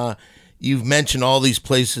 You've mentioned all these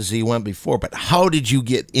places he went before, but how did you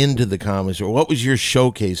get into the comedy store? What was your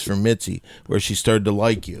showcase for Mitzi where she started to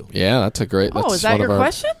like you? Yeah, that's a great. Oh, that's is that one your of our-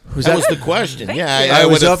 question? That was the question. Yeah, you. I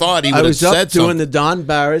would was have up- thought he I would have was up said doing something. the Don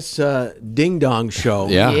Barris Ding Dong show.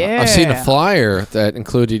 Yeah. I've seen a Yeah. flyer that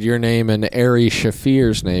included your name and Ari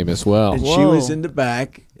Shafir's name as well. And she Whoa. was in the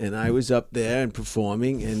back, and I was up there and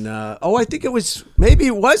performing. And I think it was maybe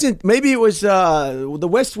it wasn't. Maybe it was the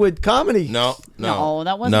Westwood Comedy. No, No,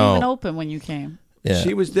 that wasn't even open when you came. Yeah.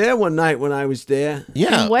 She was there one night when I was there.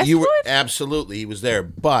 Yeah, In you were Westwood? absolutely. He was there,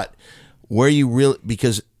 but where you really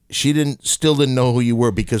because she still didn't know who you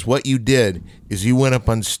were because what you did is you went up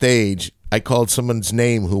on stage. I called someone's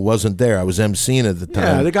name who wasn't there. I was emceeing at the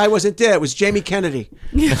Yeah, time, the guy wasn't there. It was Jamie Kennedy,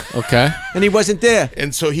 Okay. and he wasn't there.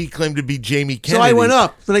 and so he claimed to be Jamie Kennedy. So I went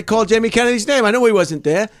up and I called Jamie Kennedy's name. I knew he wasn't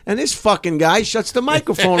there, and this fucking guy shuts the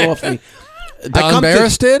microphone off me. I Don come to-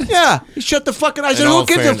 Barris did? Yeah, he shut the fucking. I said, all "Who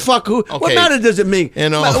gives a fairness- fuck? Who? What Okay. matter does it make?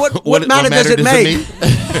 And What matter does it make?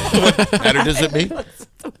 what matter does it make?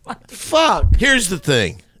 Fuck." Here's the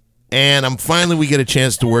thing, and we get a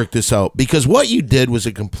chance to work this out because what you did was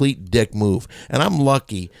a complete dick move, and I'm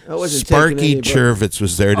lucky. I wasn't Sparky taking any, but- Chervitz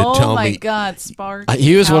was there to Oh tell my me. God, Sparky.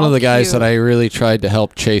 He was one How of the guys cute. that I really tried to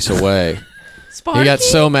help chase away. Sparky? He got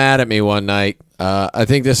so mad at me one night. I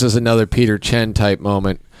think this is another Peter Chen type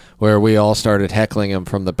moment where we all started heckling him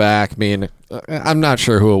from the back. Me and I'm not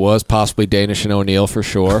sure who it was, possibly Danish and O'Neill for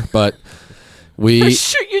sure, but We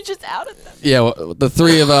Sure, you just outed them. Yeah, well, the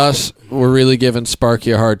three of us were really giving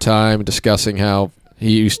Sparky a hard time, discussing how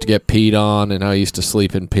he used to get peed on and how he used to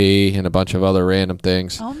sleep and pee and a bunch of other random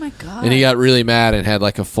things. Oh my god! And he got really mad and had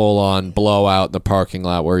like a full-on blowout in the parking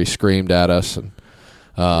lot where he screamed at us. And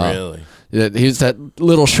Really? he's that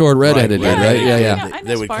little short redheaded dude, right? yeah, Yeah. I know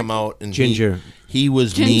They would Sparky. come out and Ginger. He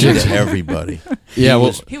was Ginger. mean to everybody. Yeah,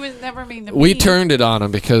 well, He was never mean to we me. turned it on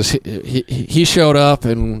him because he showed up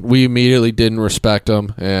and we immediately didn't respect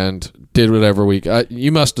him and did whatever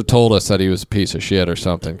you must have told us that he was a piece of shit or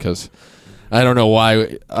something, because I don't know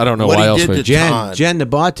why. I don't know What why he else did we. to Jen, Todd. the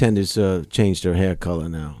bartender's changed her hair color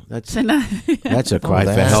now. That's a cry for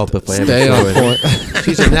that's- help if I ever Stay saw on it. point.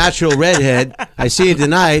 She's a natural redhead. I see her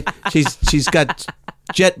tonight. She's got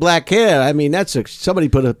jet black hair. I mean, somebody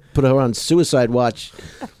put her on suicide watch.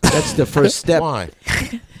 That's the first step. Why?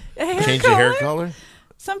 Hair Change your hair color? color?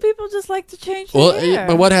 Some people just like to change their Well, hair.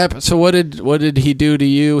 but what happened? So what did he do to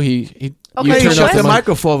you? He Okay, you Hey, turned shut off the the mic.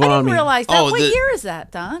 microphone I on didn't me. realize that. Oh, What the- year is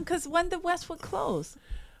that, Don? Because when did Westwood close?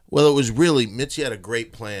 Well, it was really, Mitzi had a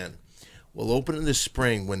great plan. We'll open in the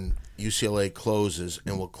spring when UCLA closes,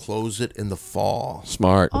 and we'll close it in the fall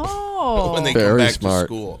Smart. Oh, when they come Very back smart. to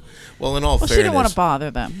school. Well, in all well, she fairness, didn't want to bother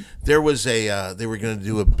them. there was they were going to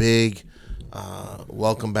do a big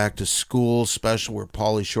welcome back to school special where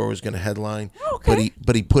Pauly Shore was going to headline. Okay.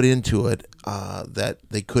 But he put into it that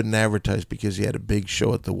they couldn't advertise because he had a big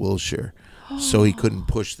show at the Wilshire, so he couldn't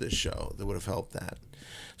push this show. That would have helped that.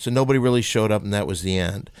 So nobody really showed up, and that was the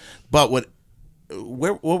end. But what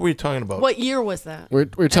were you talking about? What year was that? We're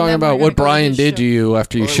talking then we're about gonna what go to Brian his did show. to you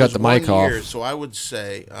after you Well, it shut was the mic 1 off. year, so I would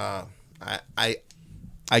say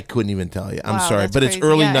I couldn't even tell you. I'm Wow, sorry, that's but it's crazy.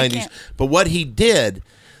 early Yeah, I 90s. can't- But what he did,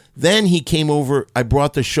 then he came over. I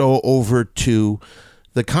brought the show over to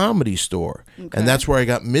the Comedy Store, and that's where I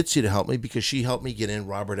got Mitzi to help me because she helped me get in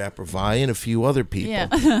Robert Aprovi and a few other people, Yeah.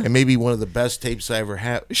 and maybe one of the best tapes I ever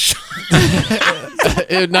had.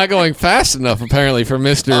 Not going fast enough apparently for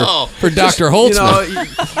Oh. for Dr. You Holtzman.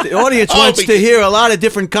 know, the audience wants to hear a lot of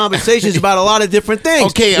different conversations about a lot of different things.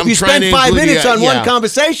 Okay, if I'm you trying spend to 5 include minutes you, on yeah. one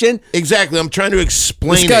conversation, Exactly, I'm trying to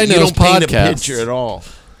explain This guy it. You knows don't paint a podcasts. picture at all.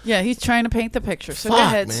 Yeah, he's trying to paint the picture. So go Fuck,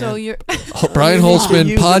 ahead. man. So you're Brian Holtzman,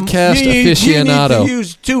 you podcast you need aficionado. to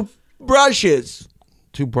use 2 brushes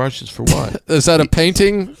 2 brushes for what? Is that a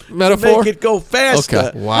painting to metaphor? make it go faster.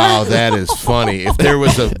 Okay. Wow, that is funny. If there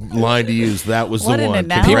was a line to use, that was What the an one.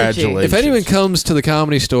 analogy. Congratulations. If anyone comes to the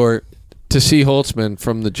Comedy Store to see Holtzman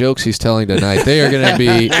from the jokes he's telling tonight, they are going to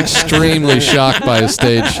be extremely shocked by his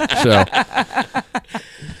stage show.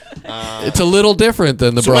 It's a little different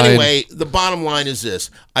than the So Brian. anyway, the bottom line is this.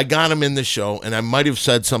 I got him in the show, and I might have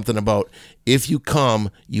said something about, if you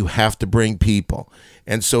come, you have to bring people.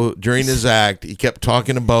 And so during his act, he kept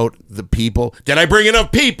talking about the people. Did I bring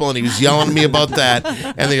enough people? And he was yelling at me about that.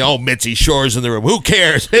 And then, Mitzi Shore's in the room. Who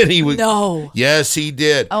cares? And he was, No. Yes, he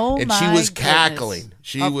did. Oh, and she my was goodness. cackling.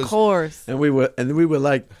 She of was. course. And we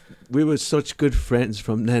were such good friends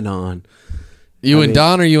from then on. You I and mean,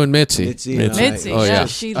 Don or you and Mitzi? Mitzi, and Mitzi, I- Oh, yeah, yeah.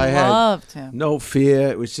 she I had loved him. no fear.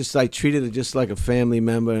 It was just I treated her just like a family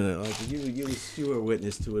member, and like you were a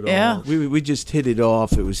witness to it Yeah. all. We just hit it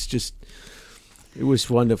off. It was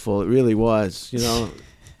wonderful. It really was. You know,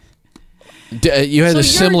 You had So a you're-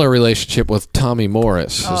 similar relationship with Tommy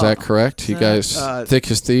Morris. Is that correct? You guys thick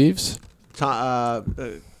as thieves?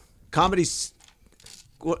 comedy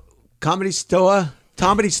store.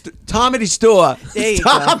 Comedy store. There you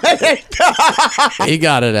go. He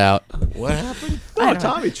got it out. What happened? Oh, I don't know.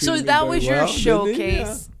 Tommy treated So me that very was your well, didn't he?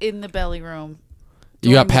 showcase in the belly room.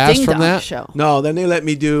 You got during the passed Ding from Dong that? show. No, then they let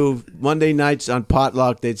me do Monday nights on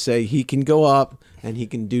Potluck. They'd say he can go up and he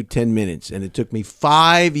can do 10 minutes. And it took me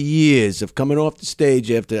 5 years of coming off the stage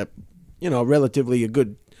after, relatively a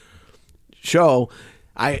good show.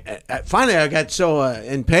 I finally I got so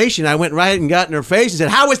impatient. I went right and got in her face and said,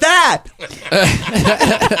 "How was that?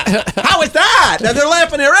 How was that?" And they're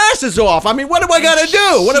laughing their asses off. I mean, what do I got to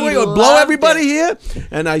do? What are we going to blow loved everybody it. here?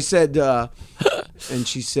 And I said, and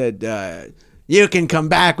she said, "You can come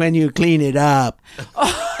back when you clean it up."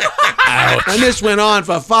 And this went on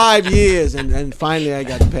for 5 years, and finally I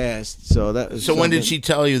got passed. So that was So when did something- she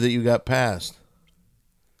tell you that you got passed?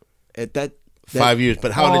 at that 5 years.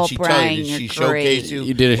 But how Oh, did she tell Brian, you? Did she you're showcase great. you?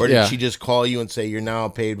 You did it, Or did yeah. she just call you and say you're now a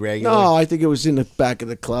paid regular? No, I think it was in the back of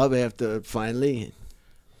the club after finally.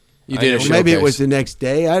 You I did a know. Or showcase. maybe it was the next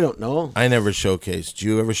day. I don't know. I never showcased. Did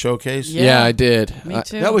you ever showcase? Yeah, I did. Me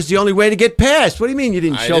too. That was the only way to get passed. What do you mean you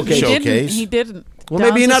didn't I didn't showcase? he showcase. didn't. He didn't. Well,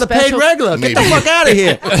 maybe you're not a paid special- regular. Maybe. Get the fuck out of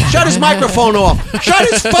here. Shut his microphone off. Shut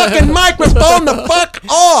his fucking microphone the fuck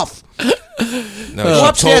off. No, Go she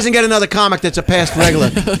upstairs and get another comic that's a past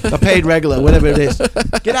regular, a paid regular, whatever it is.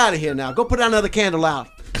 Get out of here now. Go put another candle out.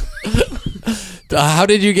 How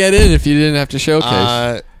did you get in if you didn't have to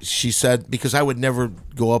showcase? She said because I would never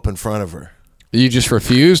go up in front of her. You just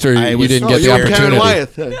refused, or you was- didn't No, get the you were opportunity? Karen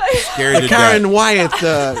Wyeth. Scared to Karen death.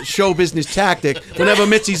 Wyeth show business tactic. Whenever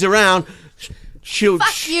Mitzi's around, she'll.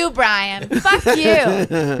 Fuck you, Brian. Fuck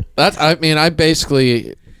you.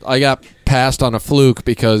 I got passed on a fluke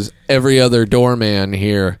because every other doorman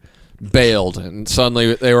here bailed, and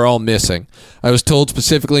suddenly they were all missing. I was told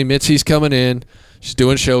specifically, Mitzi's coming in. She's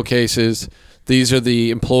doing showcases. These are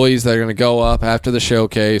the employees that are going to go up after the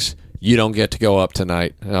showcase. You don't get to go up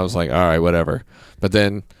tonight. And I was like, all right, whatever. But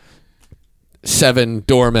then 7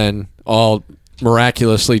 doormen all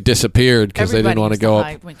miraculously disappeared because they didn't want to go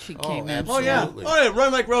up. when she came in. Oh yeah,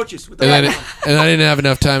 run like roaches. With the And, light then, and I didn't have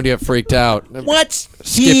enough time to get freaked out. What's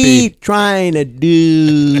Skippy. he trying to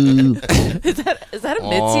do? Is that a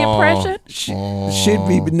Mitzi impression? Should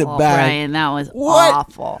be in the Oh, back. Brian, that was What?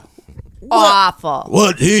 awful. Awful.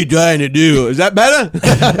 What he trying to do? Is that better?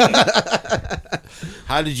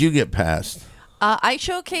 How did you get past? I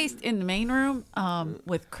showcased in the main room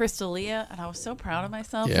with Crystalia, and I was so proud of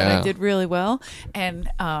myself that Yeah. I did really well. And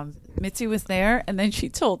Mitzi was there, and then she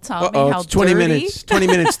told Tommy how It's 20 dirty. minutes. 20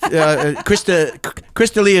 minutes.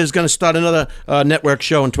 Crystalia is going to start another network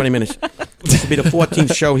show in 20 minutes. This will be the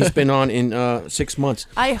 14th show he's been on in 6 months.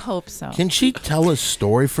 I hope so. Can she tell a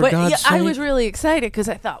story for But God's yeah, sake? I was really excited because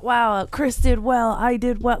I thought, wow, Chris did well, I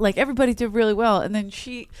did well, like everybody did really well. And then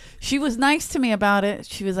she was nice to me about it.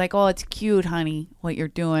 She was like, "Oh, it's cute, honey, what you're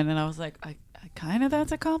doing." And I was like, I kind of,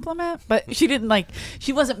 that's a compliment. But she didn't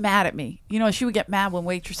she wasn't mad at me. You know, she would get mad when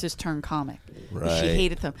waitresses turn comic. Right. She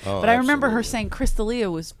hated them. Oh, but I remember her absolutely. saying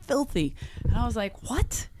Crystalia was filthy. And I was like,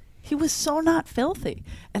 what? He was so not filthy.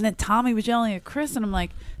 And then Tommy was yelling at Chris, and I'm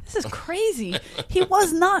like, this is crazy. He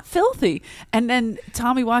was not filthy. And then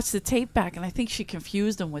Tommy watched the tape back, and I think she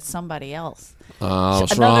confused him with somebody else. Oh,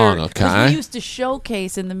 what's wrong? 'cause Okay. we used to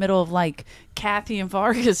showcase in the middle of Kathy and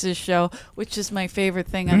Vargas's show, which is my favorite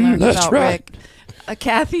thing I learned that's about right. Rick.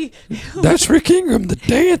 Kathy, That's Rick Ingram, the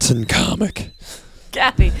dancing comic.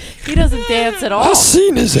 Kathy, he doesn't dance at all. I've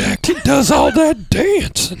seen his act. He does all that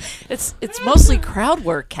dancing. It's mostly crowd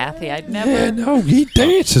work, Kathy. I'd never. Yeah, no, he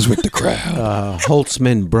dances with the crowd.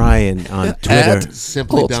 Holtzman Brian on Twitter.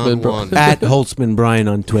 Simply Holtzman, down bro. one. At Holtzman Brian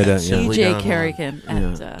on Twitter. Simply TJ down Kerrigan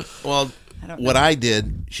at Well, I don't what know. I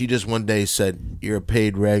did, she just one day said, "You're a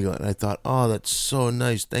paid regular," and I thought, "Oh, that's so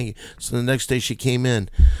nice, thank you." So the next day she came in,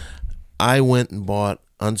 I went and bought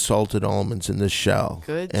unsalted almonds in this shell,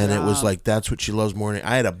 Good and it was job. like that's what she loves more.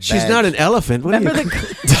 I had a bag. She's not an elephant. What Remember are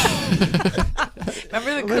you?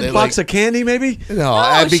 remember the They box of candy, maybe?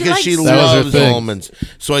 No, she because she likes- That was her loves thing. almonds.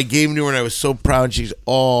 So I gave them to her, and I was so proud. And she's,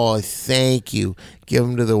 "Oh, thank you. Give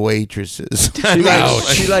them to the waitresses."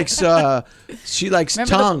 She likes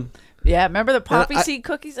Remember tongue. Yeah, remember the poppy I- seed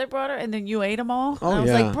cookies I brought her, and then you ate them all. Oh, and I was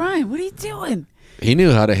yeah. like, Brian, what are you doing? He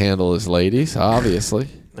knew how to handle his ladies, obviously.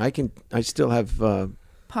 I still have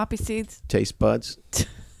Poppy seeds. taste buds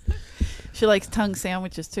She likes tongue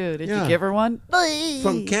sandwiches too. Did Yeah. you give her one?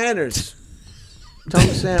 from Canners. Tongue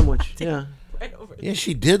sandwich. Yeah. Right over. Yeah,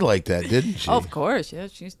 she did like that, didn't she? Oh, of course, yeah.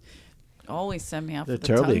 She's always send me out They're for the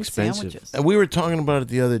terribly tongue expensive. sandwiches. And we were talking about it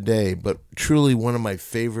the other day, but truly one of my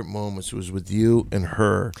favorite moments was with you and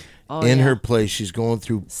her Oh, in yeah. her place. She's going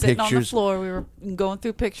through Sitting on the pictures floor, we were going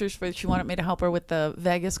through pictures for. She wanted me to help her with the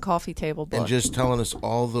Vegas coffee table book. and just telling us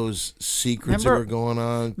all those secrets Remember- that were going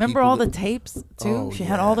on. Remember people all the that- tapes too? Oh, She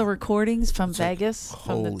had yeah. all the recordings from like, Vegas,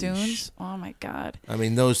 from the holy dunes. Oh my God! I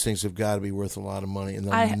mean, those things have got to be worth a lot of money, and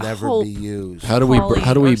they'll I never hope- be used. How do we Pauline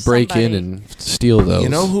how do we or break in somebody. and steal those? You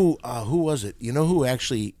know who was it? You know who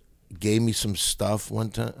actually gave me some stuff one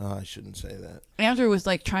time? Oh, I shouldn't say that. Andrew was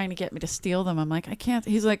like trying to get me to steal them. I'm like, I can't.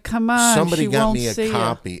 He's like, come on. Somebody she got won't me a see ya.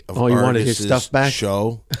 copy of Oh, you wanted his Argus's stuff back?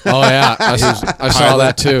 show. Oh yeah, I saw pilot.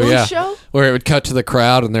 that too. Whose Yeah, show? where it would cut to the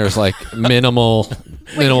crowd and there's like minimal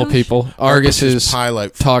whose- people. Argus's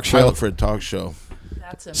pilot talk show. pilot for a talk show.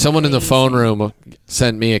 That's Someone in the phone amazing. room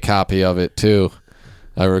sent me a copy of it too.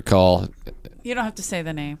 I recall. You don't have to say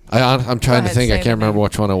the name. I'm trying to ahead, think. say I the can't remember name.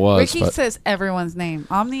 which one it was. Ricky But says everyone's name.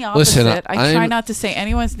 I'm the Listen, opposite. I try I'm- not to say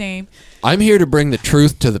anyone's name. I'm here to bring the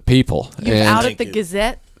truth to the people. You've and outed Thank the you.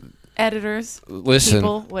 Gazette editors, listen,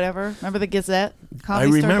 people, whatever. Remember the Gazette? I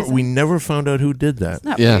Comedy Store remember Gazette? we never found out who did that. Isn't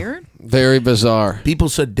that yeah, weird? very bizarre. People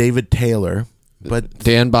said David Taylor, but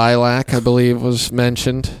Dan Bilak, I believe, was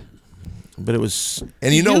mentioned. it was,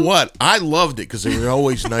 and you know what? I loved it because they were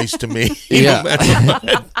always nice to me. You Yeah.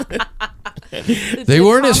 know, They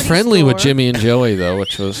weren't as Comedy friendly with Store. Jimmy and Joey, though,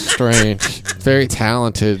 which was strange. Very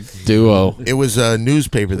talented duo. It was a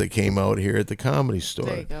newspaper that came out here at the Comedy Store.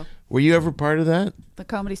 There you go. Were you ever part of that? The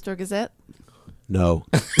Comedy Store Gazette. No.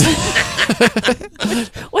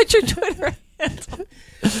 What's your Twitter handle?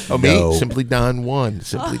 Oh, No. me? Simply Don 1.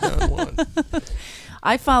 Simply Don 1.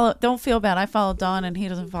 I follow. Don't feel bad. I follow Don, and he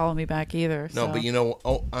doesn't follow me back either. No, so.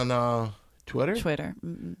 but on Twitter? Twitter.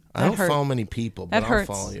 I don't follow many people, but That I'll hurts.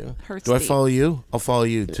 follow you. Hurts Do I deep. follow you? I'll follow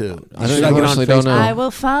you too. I Should I get on honestly don't know. I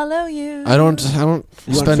will follow you. I don't You on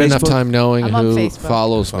spend enough Facebook? time knowing I'm on who Facebook.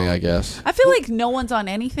 follows me, I guess. I feel like no one's on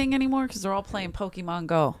anything anymore because they're all playing Pokemon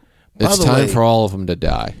Go. It's the time way- for all of them to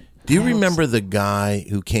die. Do you remember the guy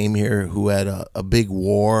who came here who had a big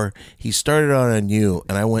war? He started out on you,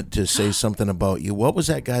 and I went to say something about you. What was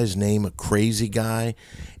that guy's name? A crazy guy?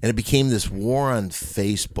 And it became this war on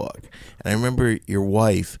Facebook. And I remember your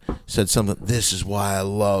wife said something, this is why I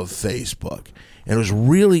love Facebook. And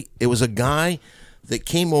it was a guy that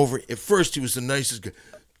came over. At first, he was the nicest guy.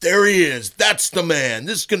 There he is. That's the man.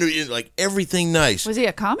 This is going to be like everything nice. Was he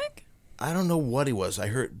a comic? I don't know what he was. I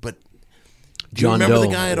heard, but do you John remember Doe. the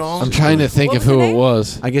guy at all? I'm trying to think What of was who the it name?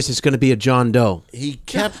 was. I guess it's going to be a John Doe. He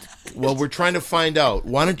kept. Well, we're trying to find out.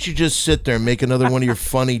 Why don't you just sit there and make another one of your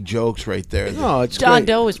funny jokes right there? No, it's John great.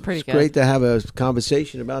 Doe was pretty It's good. great to have a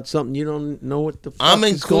conversation about something you don't know what the fuck I'm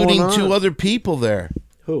is going including on. two other people there,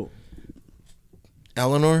 Who?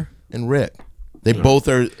 Eleanor and Rick. They both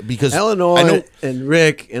are because Eleanor I know. and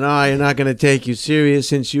Rick and I are not going to take you serious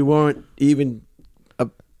since you weren't even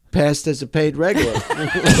passed as a paid regular.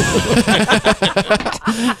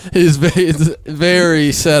 He's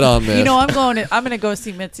very set on this. You know, I'm going to go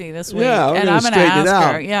see Mitzi this week, Yeah, we're and gonna I'm going to straighten it ask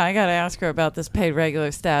her. out. Yeah, I got to ask her about this paid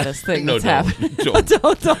regular status thing No, that's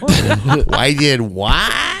don't. happening. Don't. I did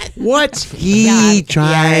what? What's he Yeah,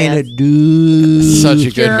 trying yeah. to do? Such a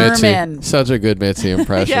good German. Mitzi. Such a good Mitzi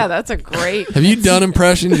impression. Yeah, that's a great. Have you done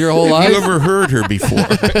impressions your whole Have you life? ever heard her before?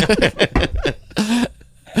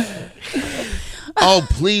 Oh,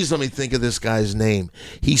 please let me think of this guy's name.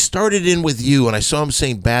 He started in with you, and I saw him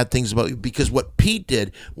saying bad things about you because what Pete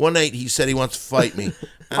did one night, he said he wants to fight me.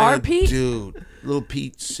 And I Our go, Pete? dude, little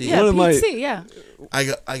Pete C. Yeah, One of my- PC, yeah. I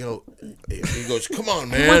go. He goes, "Come on,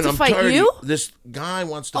 man! wants to I'm fight tired. you? This guy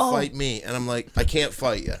wants to Oh. fight me," and I'm like, "I can't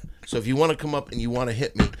fight you. So if you want to come up and you want to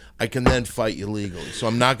hit me, I can then fight you legally. So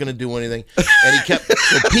I'm not going to do anything." And he kept.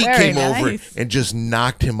 So Pete Very came over nice. and just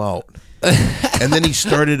knocked him out. And then he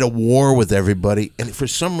started a war with everybody. And for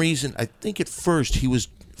some reason, I think at first he was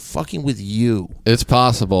fucking with you. It's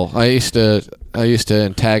possible. I used to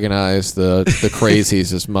antagonize the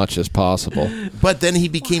crazies as much as possible. But then he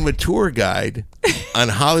became a tour guide on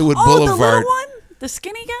Hollywood Oh, the Boulevard. little one? The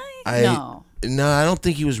skinny guy? No. No, I don't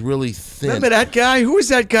think he was really thin. Remember that guy? Who was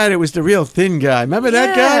that guy that was the real thin guy? Remember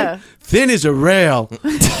that Yeah. guy? Thin as a rail.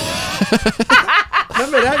 Remember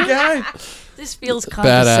that guy? This feels Bad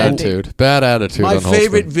condescending. attitude. Bad attitude My on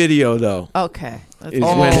favorite Holtzman. video, though, Okay. Let's- is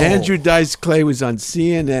when Andrew Dice Clay was on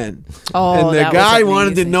CNN. Oh, and the that was guy wanted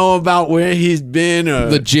to amazing. know about where he's been. Or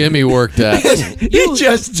The gym he worked at. he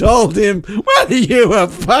just told him, "Well, you a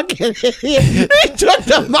fucking idiot." He took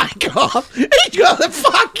the mic off. He goes,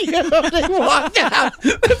 "Fuck you!" And he walked out.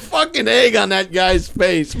 The fucking egg on that guy's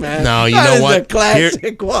face, man. No, you That know is what? a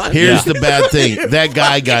classic one. Here's the bad thing. That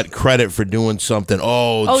guy got credit for doing something.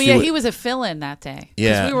 Oh see yeah, what- he was a fill-in that day. 'Cause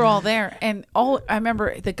Yeah. we were all there, and I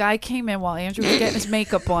remember the guy came in while Andrew was getting his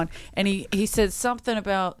makeup on, and he said something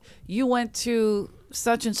about you went to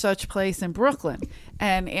such and such place in Brooklyn,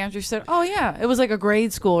 and Andrew said, "Oh yeah, it was like a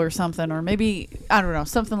grade school or something, or maybe I don't know,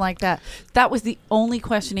 something like that." That was the only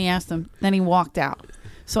question he asked him. Then he walked out.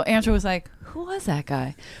 So Andrew was like, "Who was that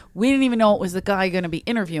guy?" We didn't even know it was the guy going to be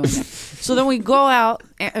interviewing him. So then we go out,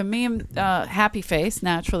 and me and Happy Face,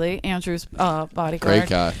 naturally, Andrew's bodyguard. Great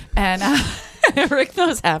guy. And Rick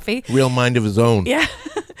knows Happy. real mind of his own. Yeah.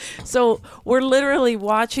 So we're literally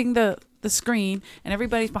watching the screen, and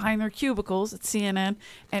everybody's behind their cubicles at CNN,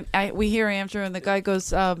 and we hear Andrew, and the guy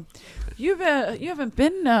goes, you haven't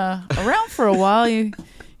been around for a while.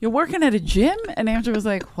 You're working at a gym?" And Andrew was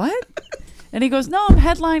like, "What?" And he goes, "No, I'm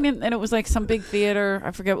headlining," and it was like some big theater.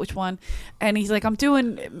 I forget which one. And he's like, "I'm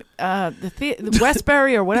doing the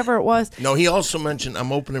Westbury or whatever it was." No, he also mentioned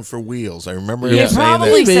I'm opening for Wheels. I remember Yeah. him He saying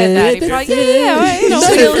probably that. said that. He probably, yeah, you know,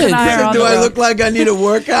 Phil and I are on Do the I road. look like I need a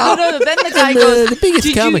workout? No, then the guy goes, the biggest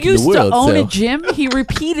 "Did comic you in the used world, to own so." a gym?" He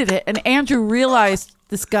repeated it, and Andrew realized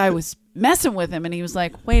this guy was messing with him, and he was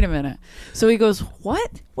like, "Wait a minute." So he goes,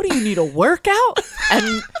 "What? What do you need, a workout?"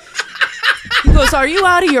 And he goes, "Are you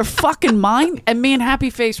out of your fucking mind?" And me and Happy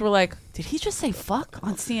Face were like, "Did he just say fuck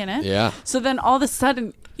on CNN?" Yeah. So then all of a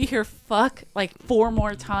sudden, you hear fuck like 4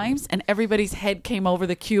 more times, and everybody's head came over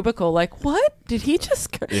the cubicle like, what? Did he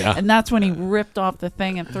just Yeah. And that's when he ripped off the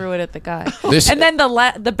thing and threw it at the guy. This- and then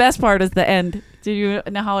the best part is the end. Do you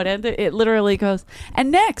know how it ended? It literally goes, and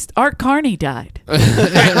next, Art Carney died.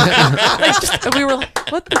 And we were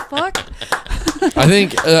like, what the fuck? I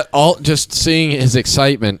think just seeing his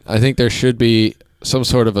excitement, I think there should be some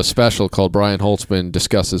sort of a special called Brian Holtzman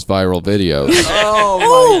Discusses Viral Videos.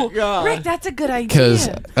 Oh my God. Rick, that's a good idea. Because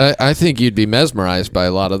I think you'd be mesmerized by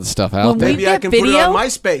a lot of the stuff out When there. we Maybe I get can put it video? on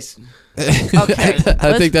MySpace. Okay,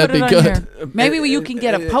 I think that'd be good. Maybe you can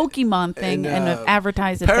get a Pokemon thing and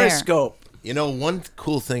advertise it Periscope. You know, one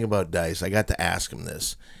cool thing about Dice, I got to ask him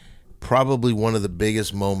this. Probably one of the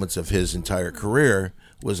biggest moments of his entire career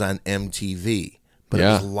was on MTV. But it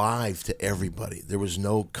Yeah. was live to everybody. There was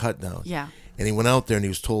no cut down. Yeah. And he went out there and he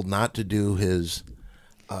was told not to do his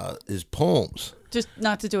poems. Just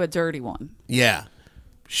not to do a dirty one. Yeah.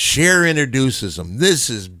 Cher introduces him. This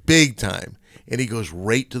is big time. And he goes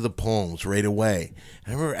right to the poems right away.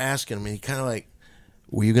 And I remember asking him, and he kind of like,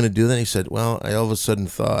 were you going to do that? And he said, well, I all of a sudden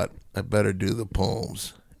thought I better do the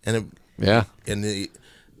poems. And Yeah.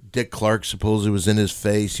 Dick Clark supposedly was in his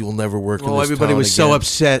face. You will never work in Oh, this everybody town was so again.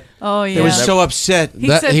 upset. Oh, yeah. They were so upset. He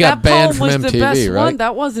That- said he got that banned poem from was the MTV, best right? one.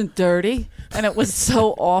 That wasn't dirty. And it was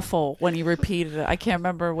so awful when he repeated it. I can't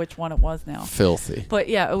remember which one it was now. Filthy. But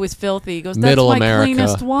yeah, it was filthy. He goes, that's Middle my America.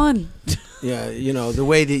 cleanest one. Yeah, you know, the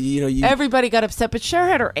way that, you Everybody got upset, but Cher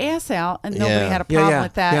had her ass out, and nobody Yeah. had a problem Yeah,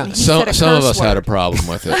 with that. yeah. And he said a Some of curse us had a word. problem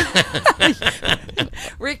with it.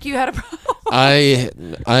 Rick, you had a problem. I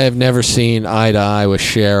have never seen eye to eye with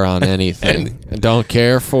Cher on anything. Don't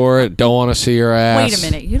care for it. Don't want to see her ass. Wait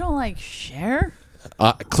a minute. You don't like Cher?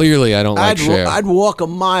 Clearly, I don't like Cher. I'd walk a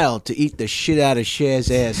mile to eat the shit out of Cher's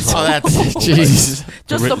ass. Oh, that's Jeez.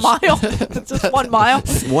 Just a mile? Just 1 mile?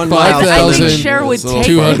 1 mile. I think Cher would take it.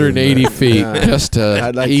 280 feet just to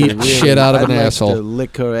I'd like eat to really, shit out of I'd an like asshole. to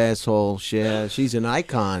lick her asshole, Cher. She's an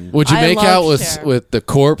icon. Would you I make love out Cher. with the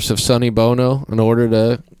corpse of Sonny Bono in order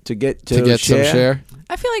To get to get some Cher?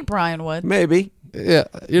 I feel like Brian would. Maybe. Yeah,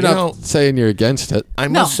 you're You not know- saying you're against it. I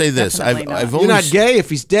No, must say this. definitely not. I've You're only not gay if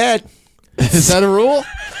he's dead. Is that a rule?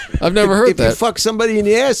 I've never heard If you that. fuck somebody in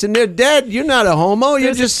the ass and they're dead, you're not a homo. You're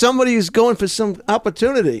There's just somebody who's going for some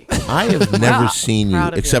opportunity. I have never Wow. seen you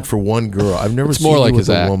Proud of except you. for one girl. I've never It's seen more like you with his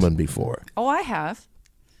a act. woman before. Oh, I have.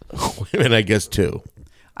 Women, I guess, too.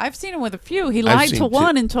 I've seen him with a few. He I've lied seen to two.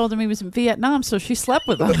 one and told him he was in Vietnam, so she slept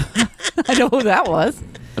with him. I know who that was.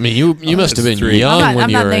 I mean, you must have been three. young I'm when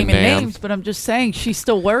not you were in naming Nam. names, but I'm just saying she's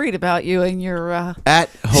still worried about you and your. At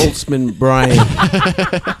Holtzman Brian.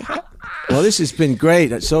 Well, this has been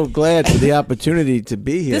great. I'm so glad for the opportunity to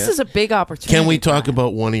be here. This is a big opportunity. Can we talk Brian.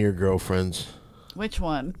 about one of your girlfriends? Which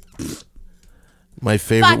one? My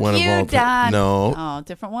favorite Fuck one you, of all time. Don. No, Oh,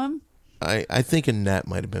 different one. I think Annette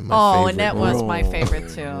might have been my Oh, favorite. Annette one. was my favorite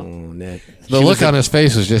too. Ned. The look on his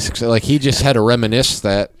face was just like he just had to reminisce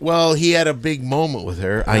that. Well, he had a big moment with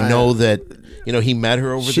her. I know that. He met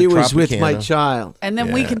her over She the was with Tropicana. my child. And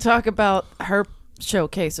then we Yeah. can talk about her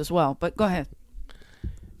showcase as well. But go ahead.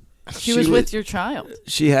 She was with your child.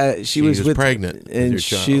 She was was pregnant with and your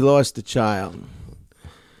she child. lost the child.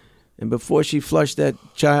 And before she flushed that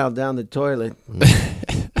child down the toilet,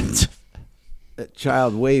 that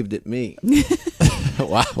child waved at me.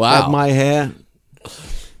 Wow. Had my hair,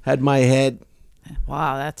 had my head.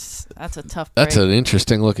 Wow, that's a tough. That's break. an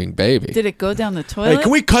interesting looking baby. Did it go down the toilet? Hey,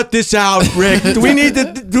 can we cut this out, Rick? Do we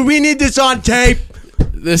need this on tape?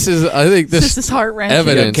 This is, I think This is heart wrenching.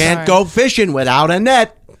 evidence. Can't go fishing without a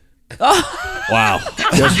net. Wow.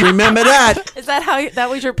 Just remember that. Is that how that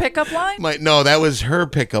was your pickup line? No, that was her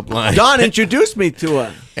pickup line. Don introduced me to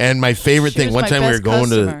her. And my favorite She thing, was one my time we were best going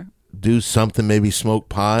customer. to do something, maybe smoke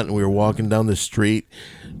pot, and we were walking down the street.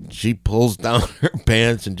 She pulls down her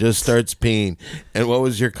pants and just starts peeing. And what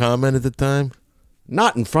was your comment at the time?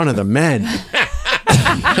 Not in front of the men.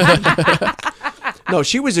 No,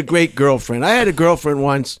 she was a great girlfriend. I had a girlfriend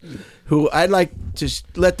once who I'd like to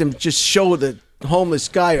let them just show the homeless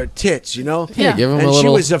guy her tits, Yeah, Yeah. give him And a she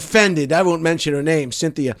little. was offended. I won't mention her name,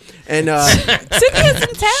 Cynthia. And Cynthia's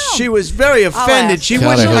in town. she was very offended. ask She her.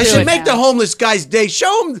 wasn't. God, I I hope said, she- make the homeless guy's day.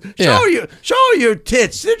 Show him. Yeah. Show her your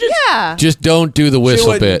tits. They're just, yeah. Just don't do the she whistle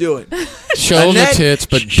wouldn't bit. do it. Show them the Annette- tits,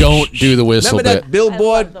 but don't do the whistle Remember bit. that billboard?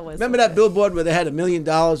 I love the whistle. Remember that billboard where they had $1 million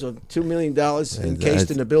or $2 million encased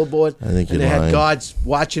in the billboard? I think and you're they had lying. guards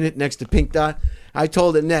watching it next to Pink Dot. I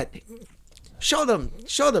told Annette, show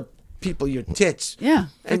the people your tits. Yeah,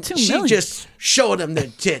 for And $2 she million. just showed them their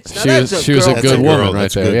tits. Now She that's was a girl. good That's a woman girl. right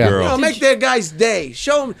That's a there. good Yeah. girl. Make their guy's day.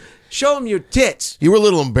 Show them. Show him your tits. You were a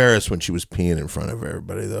little embarrassed when she was peeing in front of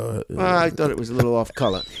everybody, though. I thought it was a little off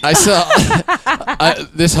color. I saw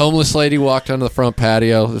this homeless lady walked onto the front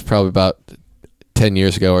patio. It was probably about 10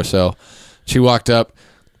 years ago or so. She walked up,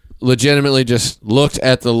 legitimately just looked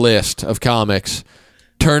at the list of comics,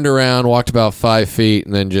 turned around, walked about 5 feet,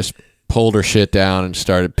 and then just pulled her shit down and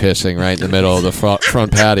started pissing right in the middle of the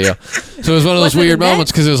front patio. So it was one of those weird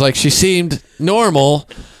moments because it was like she seemed normal,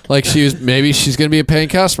 like she's going to be a paying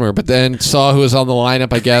customer, but then saw who was on the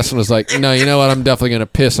lineup, I guess, and was like, no, you know what, I'm definitely going to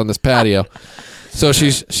piss on this patio. So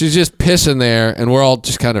she's just pissing there, and we're all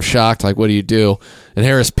just kind of shocked, like, what do you do? And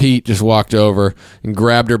Harris Pete just walked over and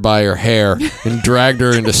grabbed her by her hair and dragged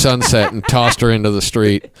her into Sunset and tossed her into the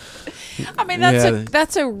street. I mean,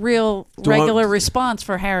 that's a real regular response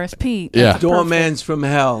for Harris Pete. Yeah. That's Doorman's from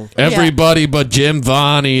hell. Everybody but Jim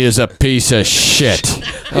Vonnie is a piece of shit.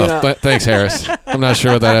 Thanks, Harris. I'm not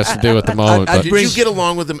sure what that has to do with the moment. But Did you get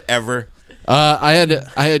along with him ever? I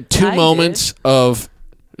had two moments of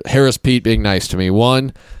Harris Pete being nice to me.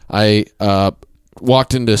 One, I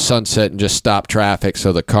walked into Sunset and just stopped traffic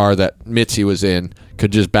so the car that Mitzi was in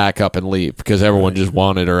could just back up and leave because everyone just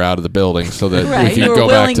wanted her out of the building so that we could go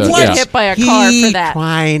back to get hit by a car for that.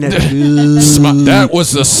 Trying to do. That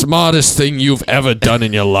was the smartest thing you've ever done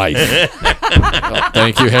in your life.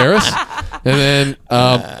 Thank you, Harris. And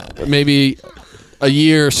then maybe a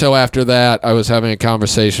year or so after that, I was having a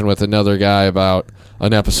conversation with another guy about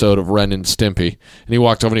an episode of Ren and Stimpy, and he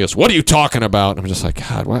walked over and he goes, "What are you talking about?" And I'm just like,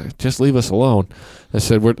 God, what? Just leave us alone. I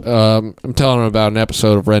said, I'm telling him about an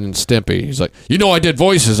episode of Ren and Stimpy. He's like, you know, I did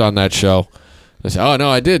voices on that show. I said, oh, no,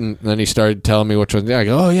 I didn't. And then he started telling me which one. I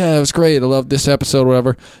go, oh, yeah, it was great. I loved this episode,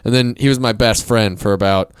 whatever. And then he was my best friend for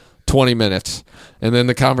about 20 minutes. And then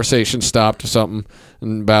the conversation stopped to something.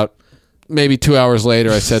 And about maybe 2 hours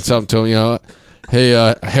later, I said something to him, you know,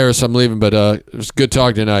 hey, Harris, I'm leaving, but it was good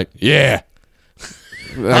talking tonight. Yeah.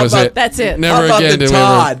 That was it. That's it. Never How about again the did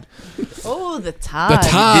Todd? Oh, the Todd. The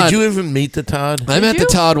Todd. Did you even meet the Todd? I met the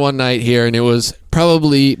Todd one night here, and it was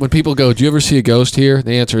probably when people go, do you ever see a ghost here?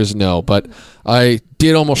 The answer is no, but I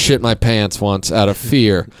did almost shit my pants once out of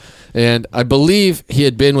fear. And I believe he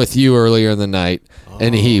had been with you earlier in the night,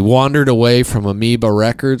 and he wandered away from Amoeba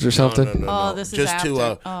Records or something. No. This is just after.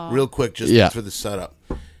 to real quick, just for the setup.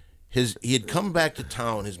 He had come back to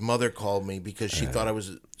town. His mother called me because she thought I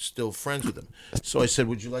was still friends with him. So I said,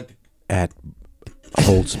 "Would you like to?" At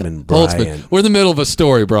Holtzman, Brian. Holtzman. We're in the middle of a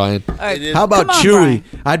story, Brian. How about Come on, Chewy?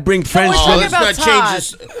 Brian. I'd bring friends we're from. talking about Todd.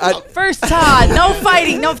 this. First Todd. No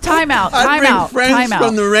fighting. No timeout. I'd bring Timeout. friends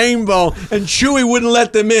from the Rainbow, and Chewy wouldn't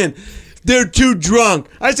let them in. They're too drunk.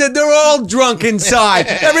 I said, they're all drunk inside.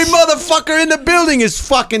 Every motherfucker in the building is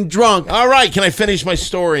fucking drunk. All right, can I finish my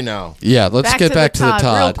story now? Yeah, let's get back to the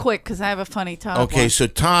Todd. real quick because I have a funny Todd. Okay, one. so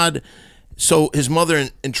Todd, so his mother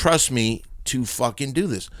entrusts me to fucking do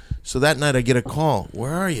this. So that night I get a call.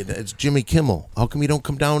 Where are you? It's Jimmy Kimmel. How come you don't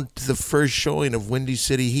come down to the first showing of Windy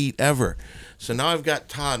City Heat ever? So now I've got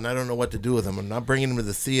Todd, and I don't know what to do with him. I'm not bringing him to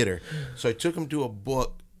the theater. So I took him to a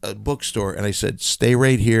bookstore, and I said, stay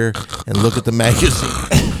right here and look at the magazine.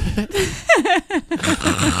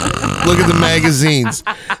 Look at the magazines.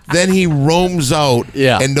 Then he roams out,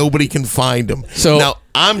 and nobody can find him. So now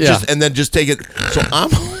I'm just take it. So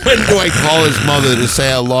when do I call his mother to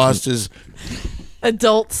say I lost his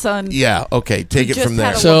adult son? Yeah, okay, take it from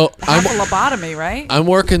there. So I'm a lobotomy, right? I'm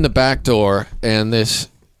working the back door, and this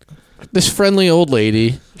friendly old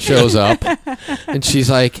lady shows up, and she's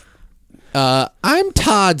like, I'm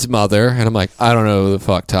Todd's mother. And I'm like, I don't know who the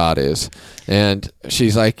fuck Todd is. And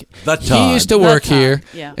she's like, he used to work here.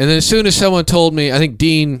 Yeah. And then as soon as someone told me, I think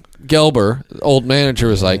Dean Gelber, old manager,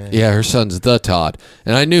 was like, yeah, her son's the Todd.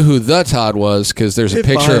 And I knew who the Todd was because there's a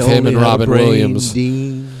picture of him and Robin Williams.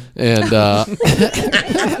 Dean. And bro,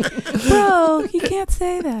 you can't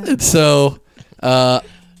say that. So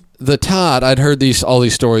the Todd, I'd heard all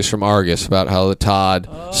these stories from Argus about how the Todd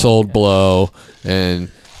sold blow, and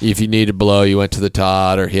if you needed blow, you went to the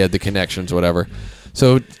Todd, or he had the connections, whatever.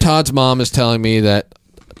 So Todd's mom is telling me that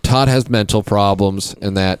Todd has mental problems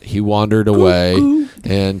and that he wandered away,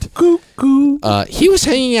 and he was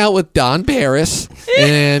hanging out with Don Barris,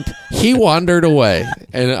 and he wandered away.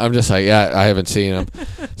 And I'm just like, yeah, I haven't seen him.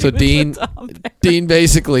 So Dean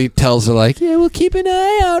basically tells her, like, yeah, we'll keep an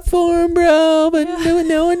eye out for him, bro, but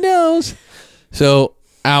no one knows. So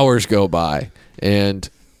hours go by, and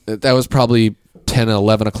that was probably 10 and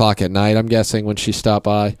 11 o'clock at night, I'm guessing, when she stopped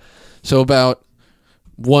by. So about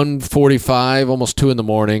 1:45, almost 2 in the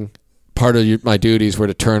morning, part of my duties were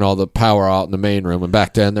to turn all the power out in the main room. And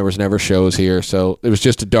back then, there was never shows here, so it was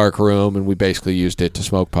just a dark room, and we basically used it to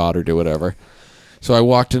smoke pot or do whatever. So I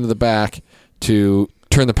walked into the back to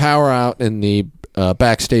turned the power out in the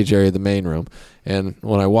backstage area of the main room. And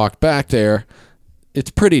when I walked back there,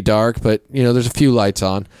 it's pretty dark, but there's a few lights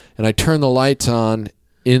on. And I turned the lights on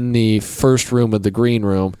in the first room of the green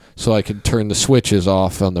room so I could turn the switches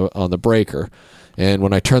off on the breaker. And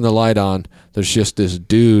when I turned the light on, there's just this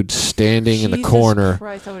dude standing in the corner,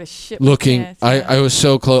 Christ, I would've shit looking. my pants, I was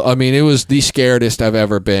so close. I mean, it was the scaredest I've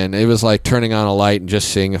ever been. It was like turning on a light and just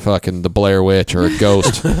seeing a fucking the Blair Witch or a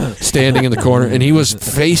ghost standing in the corner, and he was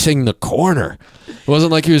facing the corner. It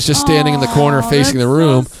wasn't like he was just standing in the corner facing the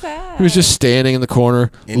room. So sad. He was just standing in the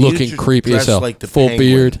corner, And he looking was creepy as dressed hell. like the Full Penguin.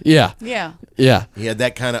 beard. Yeah. Yeah. He had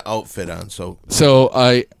that kind of outfit on. So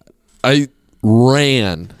I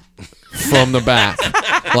ran from the back,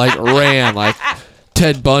 like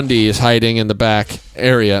Ted Bundy is hiding in the back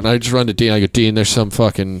area, and I just run to Dean. I go, Dean, there's some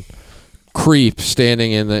fucking creep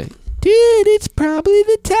standing in the. Dude, it's probably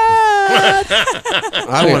the Todd.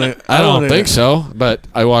 I don't think so, but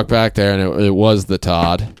I walked back there, and it was the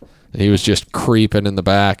Todd. And he was just creeping in the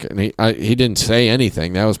back, and he didn't say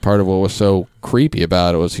anything. That was part of what was so creepy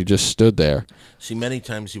about it, was he just stood there. see, many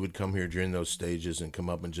times he would come here during those stages and come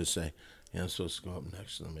up and just say, "Yeah, I'm supposed to go up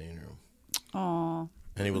next to the main room." Aw.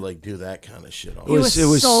 And he would like do that kind of shit. All It was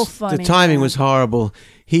so funny, The timing man. was horrible.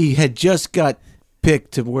 He had just got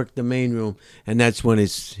picked to work the main room, and that's when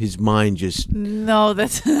his mind just No,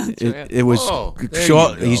 that's not true. it was Oh, there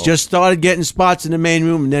short. you go. He's just started getting spots in the main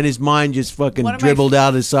room, and then his mind just fucking One of my- dribbled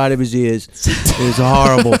out the side of his ears. It was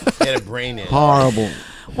horrible, He had a brain in. horrible.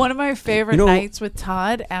 One of my favorite You know- nights with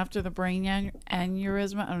Todd after the brain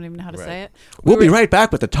aneurysm. I don't even know how to say it. We'll be were- right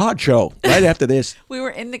back with the Todd Show right after this. We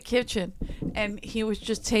were in the kitchen, and he was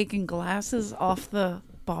just taking glasses off the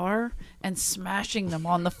bar and smashing them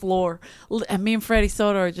on the floor. And me and Freddie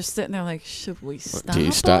Soto are just sitting there like, should we stop? Do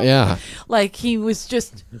you stop? him? Yeah. Like he was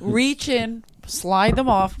just reach in, slide them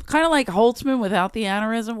off, kind of like Holtzman without the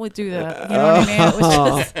aneurysm would do that. You know what I mean? It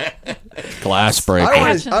was just Glass breaker.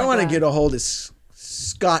 Passion I want to like get that. a hold of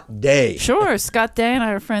Scott Day. sure. Scott Day and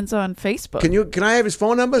I are friends on Facebook. Can I have his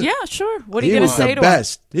phone number? Yeah, sure. What are you He gonna was say the to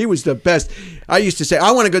best. He was the best. I used to say,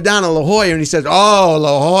 I want to go down to La Jolla, and he says, "Oh,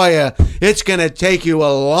 La Jolla, it's gonna take you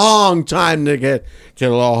a long time to get to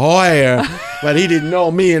La Jolla." But he didn't know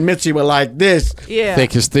me and Mitzi were like this. him? Yeah.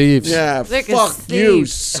 Thick as thieves. Yeah, Thick as fuck you, Steve.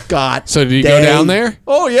 Scott. So did you Day. go down there?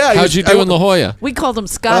 Oh yeah. How'd you do in La Jolla? We called him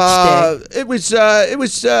Scotch Day. It was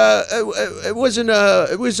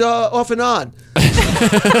off and on.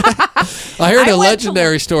 I heard I a went to-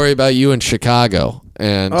 legendary story about you in Chicago,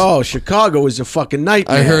 and Oh, Chicago was a fucking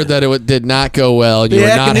nightmare. I heard that it did not go well. And the you were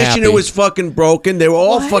air not conditioner happy. was fucking broken. They were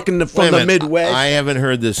all What? fucking Wait from a the minute. Midwest. I haven't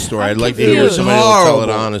heard this story. I'm I'd like to hear confused. somebody will tell it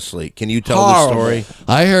Horrible. honestly. Can you tell Horrible. the story?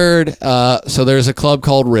 I heard. So there's a club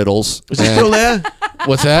called Riddles. Is it still there?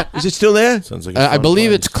 What's that? Is it still there? Sounds like a I fun believe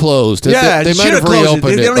place. it's closed. Yeah, they might should have closed it.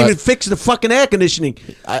 reopened They it. don't but even fix the fucking air conditioning.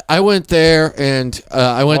 I went there, and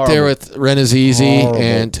I went there Horrible. with Renazizi, Horrible.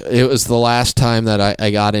 and it was the last time that I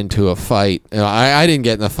got into a fight. I didn't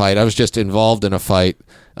get in a fight. I was just involved in a fight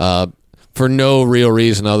for no real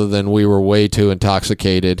reason other than we were way too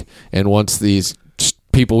intoxicated. And once these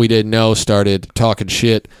people we didn't know started talking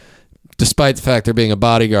shit, despite the fact there being a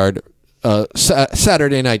bodyguard,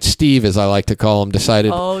 Saturday Night Steve, as I like to call him,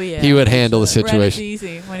 decided Oh, yeah. he would handle the Ren is situation.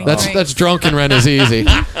 easy when he That's drinks. drunken Renazizi.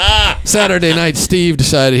 Saturday Night Steve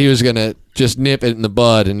decided he was gonna just nip it in the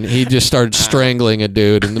bud, and he just started strangling a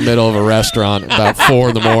dude in the middle of a restaurant about 4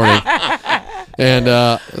 a.m.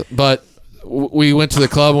 And but we went to the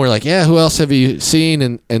club and we're like, yeah, who else have you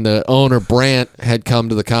seen? And the owner Brant had come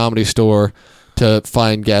to the Comedy Store to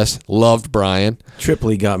find guests. Loved Brian,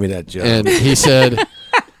 Tripoli got me that job. and he said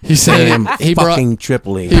Damn he brought. fucking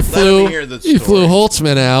Tripoli. He flew. hear the He flew story.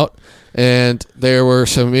 Holtzman out, and there were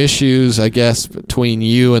some issues, I guess, between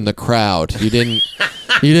you and the crowd. You didn't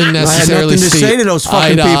necessarily nothing to see say to those eye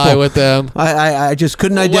fucking to eye people. with them. I just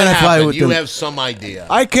couldn't What identify happened? with You them. have some idea.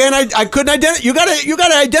 I couldn't identify. You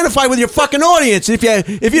gotta identify with your fucking audience. If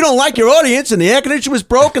you don't like your audience and the air conditioner was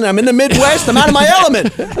broken, I'm in the Midwest. I'm out of my element.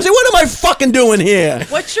 I say, what am I fucking doing here?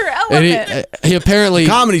 What's your And element? he apparently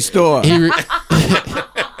Comedy store.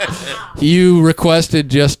 you requested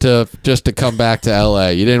just to come back to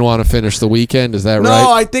L.A. You didn't want to finish the weekend. Is that No,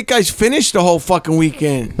 right? I think I finished the whole fucking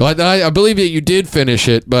weekend. Well, I believe that you did finish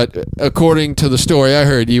it, but according to the story I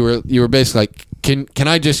heard, you were basically like,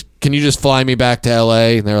 can you just fly me back to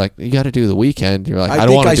L.A.? And they're like, you got to do the weekend. You're like, I don't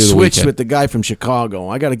think want I to do the switched weekend. with the guy from Chicago.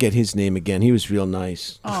 I got to get his name again. He was real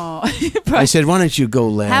nice. Oh, I said, why don't you go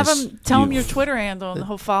last? have him tell him your Twitter handle and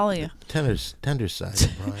he'll follow you. Tender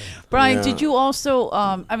side, Brian. Brian, Yeah. did you also?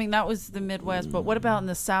 I mean, that was the Midwest, but what about in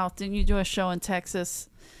the South? Didn't you do a show in Texas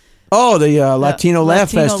Oh, the Latino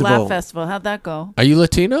Laugh Festival. Laugh Festival. How'd that go? Are you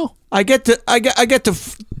Latino? I get to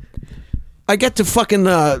fucking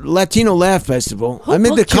Latino Laugh Festival. Who I'm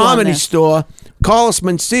in the booked you on Comedy this? Store. Carlos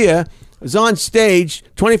Mencia is on stage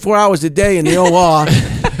 24 hours a day in the OR.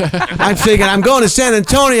 I'm thinking, I'm going to San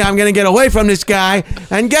Antonio. I'm going to get away from this guy.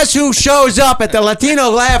 And guess who shows up at the Latino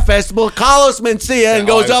Laugh Festival? Carlos Mencia, and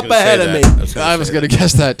goes up ahead of me. I was going to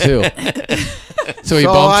guess that too. So he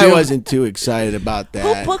So bumped I you? wasn't too excited about Who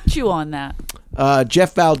that. booked you on that?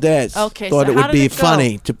 Jeff Valdez Okay, thought so it how would did be it go?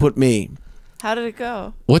 funny to put me How did it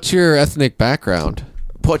go? What's your ethnic background?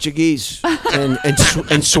 Portuguese and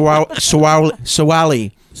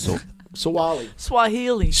Swahili.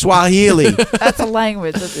 Swahili. That's a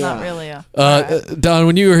language. That's not really a. Don,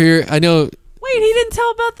 when you were here, I know. Wait, he didn't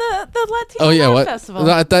tell about the Latino Oh yeah, Laugh what? Festival.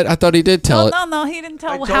 No, I thought he did tell it. No, he didn't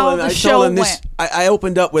tell I how told him, the I show told him went. this. I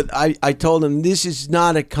opened up with I told him this is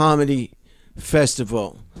not a comedy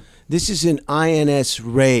festival. This is an INS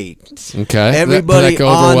raid. Okay. Everybody did that go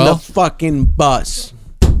on over well? the fucking bus.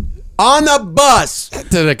 On the bus.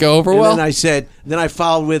 Did it go over And well? then I said, then I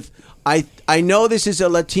followed with, I know this is a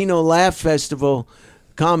Latino Laugh Festival,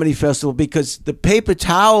 comedy festival, because the paper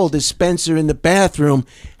towel dispenser in the bathroom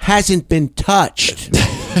hasn't been touched.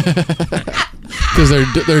 Because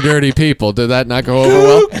they're dirty people. Did that not go over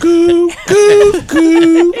well?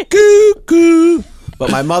 But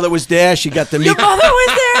my mother was there. She got to meet. Your mother was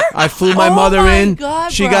there. I flew my Oh mother my in.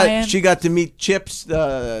 God, she Brian. got to meet Chips.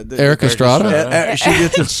 Eric Estrada? She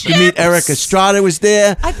got to meet Eric Estrada was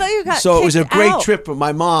there. I thought you got So it was a kicked great out. trip for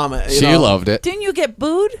my mom. She loved it. Didn't you get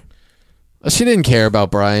booed? She didn't care about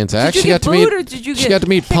Brian's act. Did you She get got to meet. booed or did you she get got to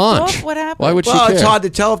meet kicked Punch. off? What happened? Why would she Well, care? it's hard to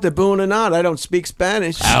tell if they're booing or not. I don't speak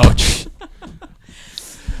Spanish. Ouch.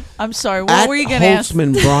 I'm sorry. What At were you going to ask?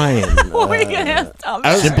 Holtzman Brian. What were you going to ask Tom?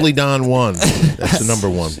 Simply Don 1. That's the number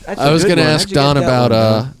one. That's I a was good gonna one. ask How'd you Don get that about,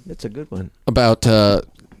 one, Don? That's a good one. About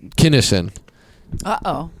Kinnison.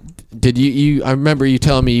 Uh-oh. Did you? I remember you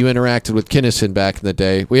telling me you interacted with Kinnison back in the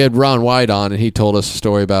day. We had Ron White on, and he told us a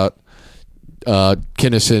story about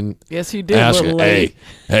Kinnison. Yes, you did. Ask, little hey,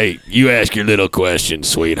 lady. you ask your little question,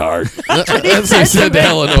 sweetheart. That's what he said to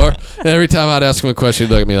Eleanor. And every time I'd ask him a question,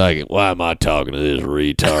 he'd look at me like, "Why am I talking to this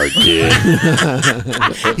retard kid?"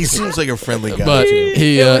 He seems like a friendly guy. But too.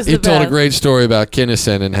 he It was he the told a best. great story about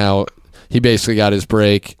Kinnison and how he basically got his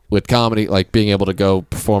break with comedy, like being able to go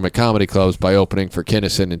perform at comedy clubs by opening for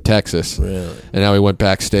Kinnison in Texas. Really? And now he went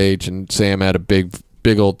backstage, and Sam had a big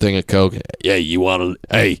old thing of Coke. Yeah, you want a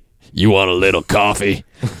little coffee?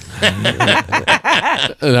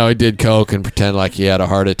 And now he did Coke and pretend like he had a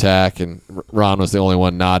heart attack, and Ron was the only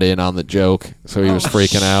one not in on the joke, so he was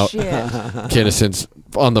freaking out. Shit. Kinnison's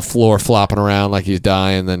on the floor flopping around like he's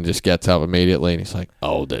dying, then just gets up immediately, and he's like,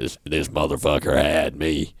 "Oh, this motherfucker had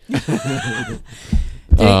me."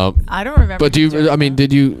 I don't remember. But doing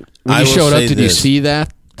did you when I you will showed up? say Did you this. see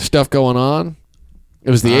that stuff going on? It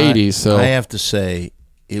was the '80s, so I have to say,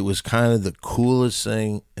 it was kind of the coolest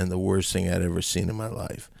thing and the worst thing I'd ever seen in my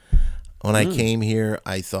life. When I came here,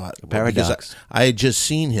 I thought, Paradox. because I had just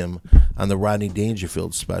seen him on the Rodney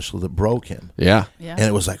Dangerfield special that broke him. yeah. Yeah. And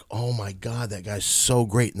it was like, oh my God, that guy's so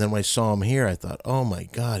great. And then when I saw him here, I thought, oh my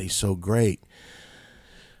God, he's so great.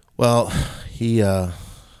 Well, he, I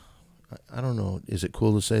don't know, is it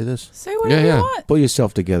cool to say this? Say whatever Yeah. you want. Pull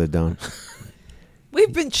yourself together, Don.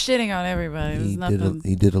 We've been shitting on everybody. There's nothing.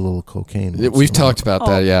 He did a little cocaine. once in We've a taled about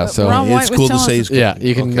that, yeah. but So Ron White It's was cool to telling say us he's yeah,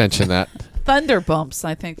 you can Okay. mention that. thunder bumps.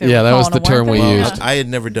 I think. They Yeah, were that was calling the them, term weren't we they? used. Yeah. I had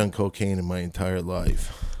never done cocaine in my entire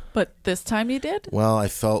life. But this time you did. Well, I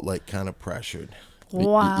felt like kind of pressured.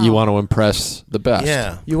 Wow. You want to impress the best.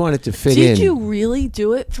 Yeah. You wanted to fit Did in. you really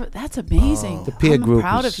do it? That's amazing. The peer I'm group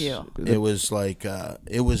proud was- of you. It was like,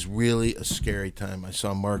 it was really a scary time. I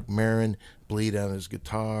saw Mark Maron bleed on his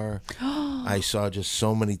guitar. I saw just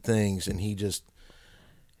so many things, and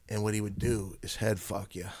and what he would do is head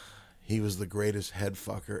fuck you. He was the greatest head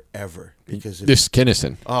fucker ever. Because This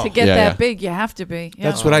Kinnison. To get Yeah, that yeah. big, you have to be. Yeah.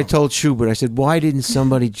 That's what I told Schubert. I said, why didn't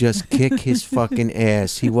somebody just kick his fucking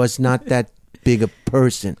ass? He was not that big a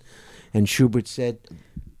person. And Schubert said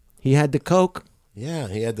he had the coke yeah,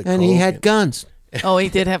 he had the and he coke had guns. Oh, he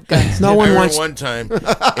did have guns. No I one remember wants. one time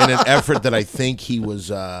in an effort that I think he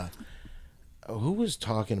was. Who was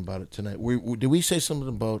talking about it tonight? Did we say something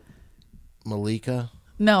about Malika?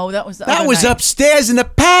 No, that was the That other was night. upstairs in the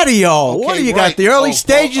patio. patio. What do you got? The early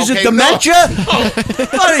stages of dementia?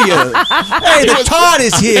 What are you? Hey, the Todd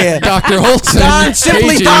is here. Dr. Holtzman. Don, simply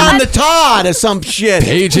paging, Don the Todd or some shit.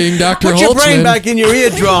 Paging Dr. Put Holtzman. your brain back in your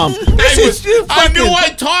eardrum. I knew I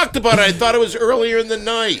talked about it. I thought it was earlier in the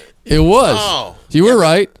night. It was. Oh. You were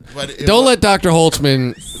right. But Don't let Dr.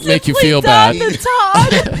 Holtzman make you feel bad. The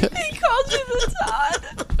Todd. He calls me the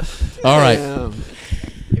Todd. All right.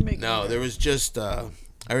 No, there was just. I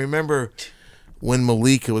remember when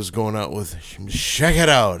Malika was going out with. Check it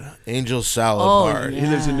out, Angel Salad Bar. He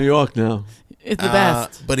lives in New York now. It's the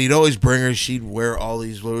best. But he'd always bring her. She'd wear all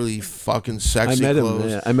these really fucking sexy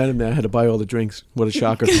clothes. Yeah, I met him there. I had to buy all the drinks. What a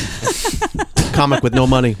shocker. Comic with no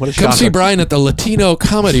money. What a shocker. Come see Brian at the Latino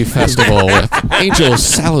Comedy Festival with Angel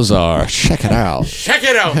Salazar. Check it out. Check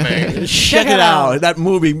it out, man. Check it out. That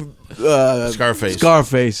movie. Scarface.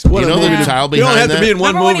 Scarface. You know the child You don't behind have to that? be in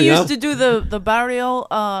one Remember when movie, he huh? used to do the Barrio,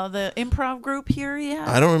 the improv group here? Yeah.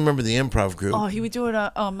 I don't remember the improv group. Oh, he would do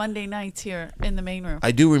it Monday nights here in the main room.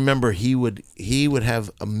 I do remember he would have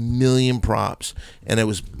a million props, and it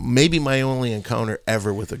was maybe my only encounter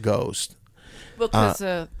ever with a ghost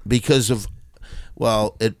because of,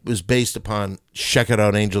 well, it was based upon Check It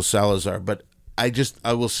Out, Angel Salazar. But I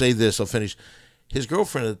will say this. I'll finish. His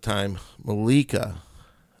girlfriend at the time, Malika.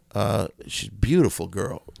 She's a beautiful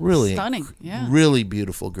girl, really Stunning, yeah. really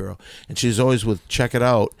beautiful girl, and she's always with Check It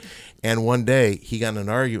Out. And one day he got in an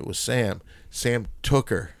argument with Sam. Sam took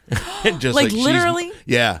her, and just Like she's- literally?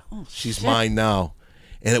 yeah, she's mine now.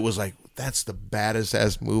 And it was like, that's the baddest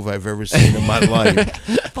ass move I've ever seen in my life.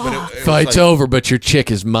 But it was Fight's like, over, but your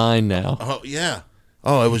chick is mine now. Oh yeah.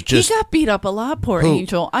 Oh, it was He just. got beat up a lot, poor Who?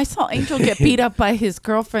 Angel. I saw Angel get beat up by his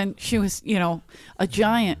girlfriend. She was, a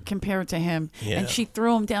giant compared to him. Yeah. And she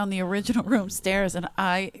threw him down the original room stairs. And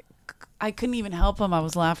I couldn't even help him. I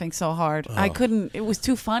was laughing so hard. I couldn't. It was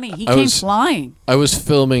too funny. He came flying. I was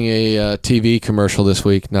filming a TV commercial this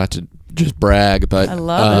week, not to just brag, but I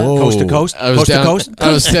love it. Coast to coast? I was Coast down, to coast?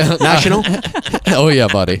 I was down. National? Oh yeah,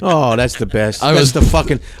 buddy. Oh, that's the best. I That's was- the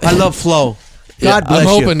fucking. I love Flo. Yeah, God bless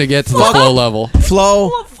I'm you. hoping to get to the flow level. Flo,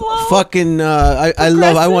 Flo. fucking.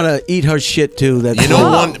 I want to eat her shit too. That You know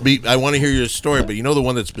Flo. one. I want to hear your story, but you know the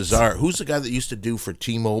one that's bizarre. Who's the guy that used to do for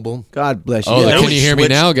T-Mobile? God bless you. Oh, Yeah. now can he you hear me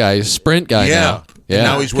switched- now, guys? Sprint guy now. And Yeah.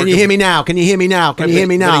 now he's Can working. you hear me now? Can you hear me now? Can you hear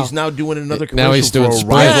me But now? he's now doing another commercial Now he's doing for a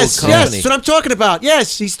Sprint. rival Yes, company. yes, that's what I'm talking about.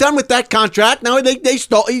 Yes, he's done with that contract. Now he's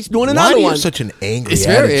doing Why another do you one. have such an angry It's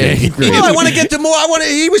very attitude? angry. Well, I want to get to more.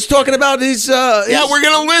 He was talking about his. Yeah, we're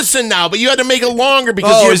gonna listen now, but you had to make it longer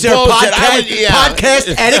because Oh, you're is there bullshit.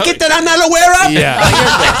 podcast etiquette that I'm not aware of?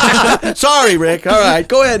 Yeah. Sorry, Rick. All right,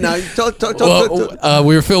 go ahead now. Talk. Well,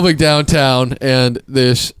 we were filming downtown, and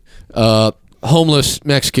this homeless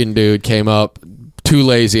Mexican dude came up, two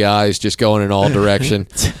lazy eyes just going in all direction,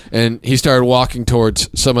 and he started walking towards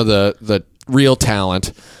some of the real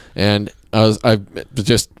talent, and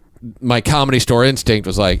my comedy store instinct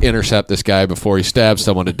was like, intercept this guy before he stabs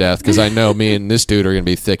someone to death, because I know me and this dude are going to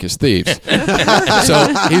be thick as thieves.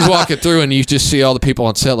 So he's walking through, and you just see all the people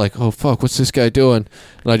on set like, oh, fuck, what's this guy doing?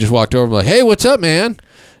 And I just walked over and like, hey, what's up, man?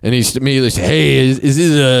 And he's immediately said, hey, is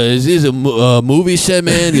this a movie set,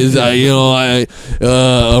 man? Because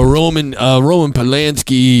Roman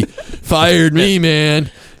Polanski fired me, man.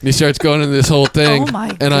 And he starts going into this whole thing. Oh,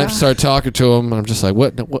 my and I God. start talking to him. I'm just like,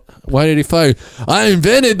 what? Why did he fire you? I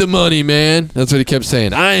invented the money, man. That's what he kept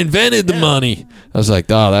saying. I invented the money. I was like,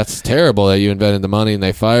 oh, that's terrible that you invented the money and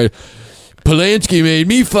they fired. Polanski made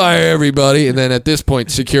me fire everybody. And then at this point,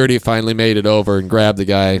 security finally made it over and grabbed the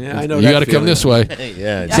guy. Yeah, I know you that got to come feeling. this way.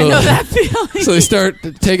 Yeah. I know that feeling. So they start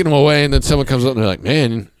taking him away, and then someone comes up and they're like,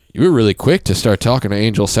 man, you were really quick to start talking to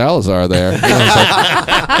Angel Salazar there. And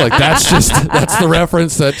I was like that's the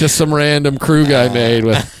reference that just some random crew guy made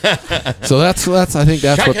with. So that's I think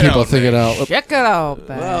that's Check what it people out, think it man. out. Check it out,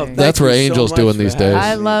 babe. Well, That's thank what you so Angel's much doing for these having days.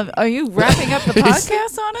 I love. Are you wrapping up the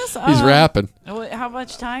podcast on us? He's rapping. How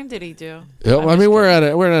much time did he do? Yeah, I mean, we're at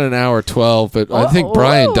an hour 12, but I think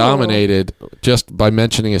Brian dominated just by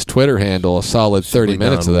mentioning his Twitter handle a solid 30 Simply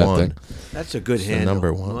minutes Don of that one. thing. That's a good the handle.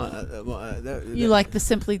 number one. You like the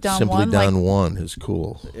Simply Don Simply one? Don Like, one is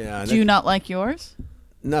cool. Yeah. do you not like yours?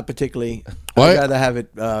 Not particularly. Why- I'd rather have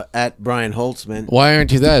it at Brian Holtzman. Why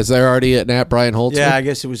aren't you that? Is there already at Brian Holtzman? Yeah, I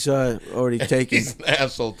guess it was already taken. He's an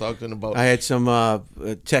asshole talking about. I had some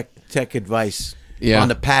tech advice Yeah. on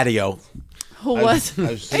the patio. Who I've- was?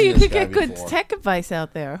 I've seen Hey, you this could guy get good before. tech advice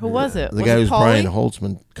out there. Who was it? The was guy it who's Paulie? Brian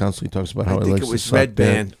Holtzman constantly talks about how I he think likes it to was suck Red dick.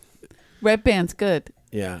 Band. Red Band's good.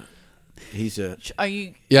 Yeah. He's a. Are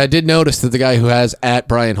you? Yeah, I did notice that the guy who has at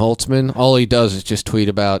Brian Holtzman, all he does is just tweet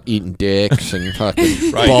about eating dicks and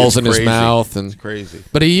fucking Right, balls it's in his crazy. mouth, and It's crazy.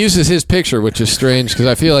 but he uses his picture, which is strange because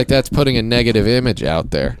I feel like that's putting a negative image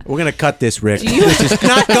out there. We're gonna cut this, Rick. This is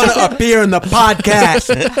not gonna appear in the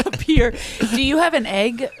podcast. Up here. Do you have an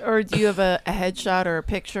egg, or do you have a headshot or a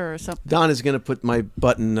picture or something? Don is gonna put my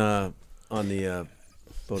button on the.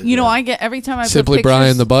 Photograph. You know, I get every time I Simply put pictures,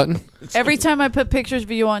 Brian the button. Every time I put pictures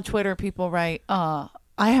of you on Twitter, people write, I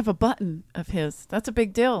have a button of his. That's a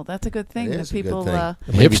big deal. That's a good thing. It that is a good people, thing.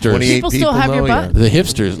 Maybe Hipsters. 28 people still have your know, button. The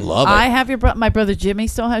hipsters love it. I have your button. My brother Jimmy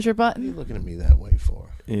still has your What are you button. looking at me that way for?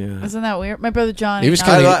 Yeah. Isn't that weird? My brother Johnny. He was not-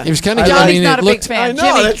 kind I- of. He was kind of. I- I Johnny's mean, not it a big looked. fan.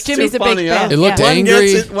 that's Jimmy's too a big funny, huh? fan. It looked yeah. angry. One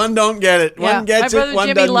gets it, one don't get it. Yeah. One gets My it, brother one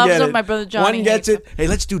Jimmy doesn't loves get them. it. My brother Johnny One gets hates it. Hey,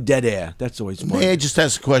 let's do dead air. That's always fun. May I just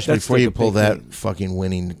ask a question That's before like you a pull big that thing. fucking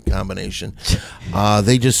winning combination?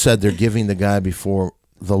 They just said they're giving the guy before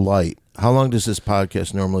the light. How long does this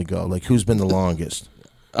podcast normally go? Like, who's been the longest?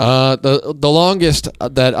 The longest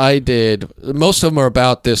that I did, most of them are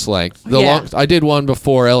about this length. Yeah. I did one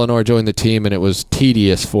before Eleanor joined the team, and it was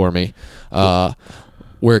tedious for me.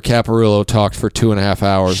 Where Caparulo talked for 2.5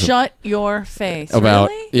 hours Shut your face. about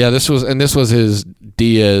Really? this was his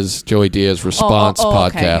Joey Diaz response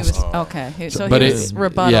okay. podcast. He was, okay. So But he was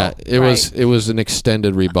rebuttal. yeah, it Right. was an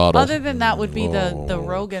extended rebuttal. Other than that would be the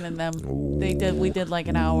Rogan and them. We did like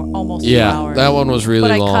an hour, almost 2 yeah, hours. that one was really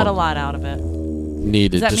but long. I cut a lot out of it.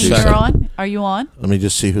 Needed Does that to mean do you're so. on? Are you on? Let me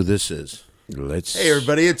just see who this is. Let's. Hey,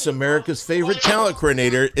 everybody, it's America's favorite talent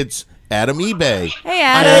coordinator. It's Adam eBay. Hey,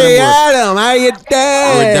 Adam. Hey, Adam, how you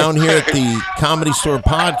We're doing? down here at the Comedy Store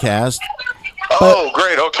podcast. Oh,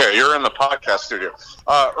 great. Okay, you're in the podcast studio.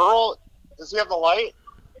 Earl, does he have the light?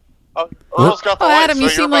 Earl's got the Oh, light. Adam, so you you're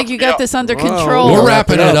seem about like to you be got up. this under Whoa. control. We're We're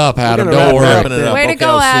wrapping it up, Adam. We're gonna Don't wrap it worry. up. Wrapping it up. Way to Okay, go,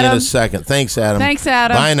 I'll see you in Adam. a second. Thanks, Adam. Thanks,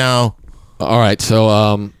 Adam. Bye now. All right,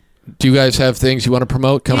 so do you guys have things you want to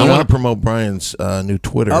promote coming I want up? to promote Brian's new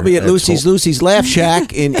Twitter. I'll be at Lucy's Laugh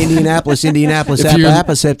Shack in Indianapolis, If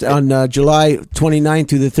you're- on July 29th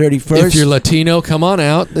through the 31st. If you're Latino, come on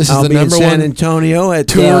out. This is I'll the be in number San one Antonio at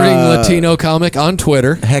touring Latino comic on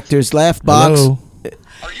Twitter. Hector's Laugh Box. Hello.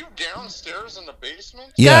 Are you downstairs in the basement?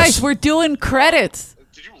 Yes. Guys, we're doing credits.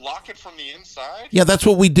 Did you lock it from the inside? Yeah, that's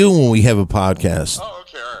what we do when we have a podcast. Oh,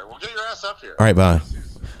 okay. All right. Well, get your ass up here. All right, bye.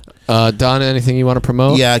 Donna, anything you want to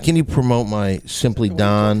promote? Yeah, can you promote my Simply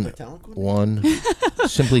Don one?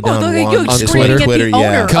 Simply Oh, Don look at one. you On It's screaming my at the Twitter. owner.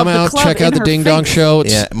 Yeah, Come of the out, club check out in the her Ding Dong face. Show.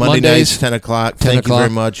 It's yeah. Monday Mondays. nights, 10 o'clock. 10 Thank you very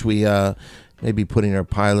o'clock. much. We may be putting our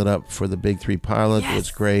pilot up for the Big 3 pilot. It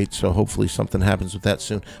was great. So hopefully something happens with that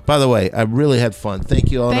soon. By the way, I really had fun.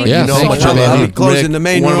 Thank you all. Thank you you know so how much much. I love you. I'll be closing Rick, the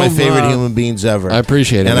main one of my room, favorite human beings ever. I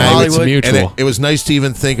appreciate it. And man. I- It's and mutual. it was nice to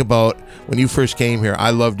even think about when you first came here.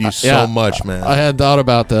 I loved you so much, man. I had thought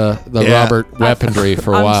about the Yeah. Robert weaponry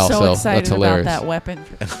for a I'm while, so excited that's hilarious. about that weapon.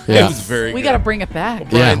 Yeah, very We got to bring it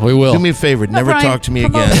back. yeah, we will. Do me a favor. No, Never Brian, talk to me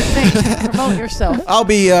promote again. Thanks. Promote yourself. I'll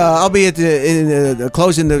be at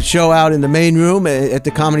closing the show out in the main room at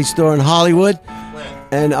the Comedy Store in Hollywood,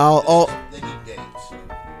 and I'll.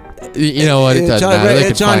 You know what? It doesn't matter. They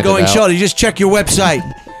It's can find it ongoing out. show. You just check your website.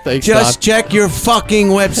 Thanks, Just Don. check your fucking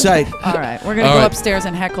website. All right. We're going to All go right. upstairs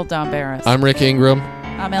and heckle Don Barris. I'm Rick Ingram.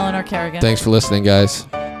 I'm Eleanor Kerrigan. Thanks for listening, guys.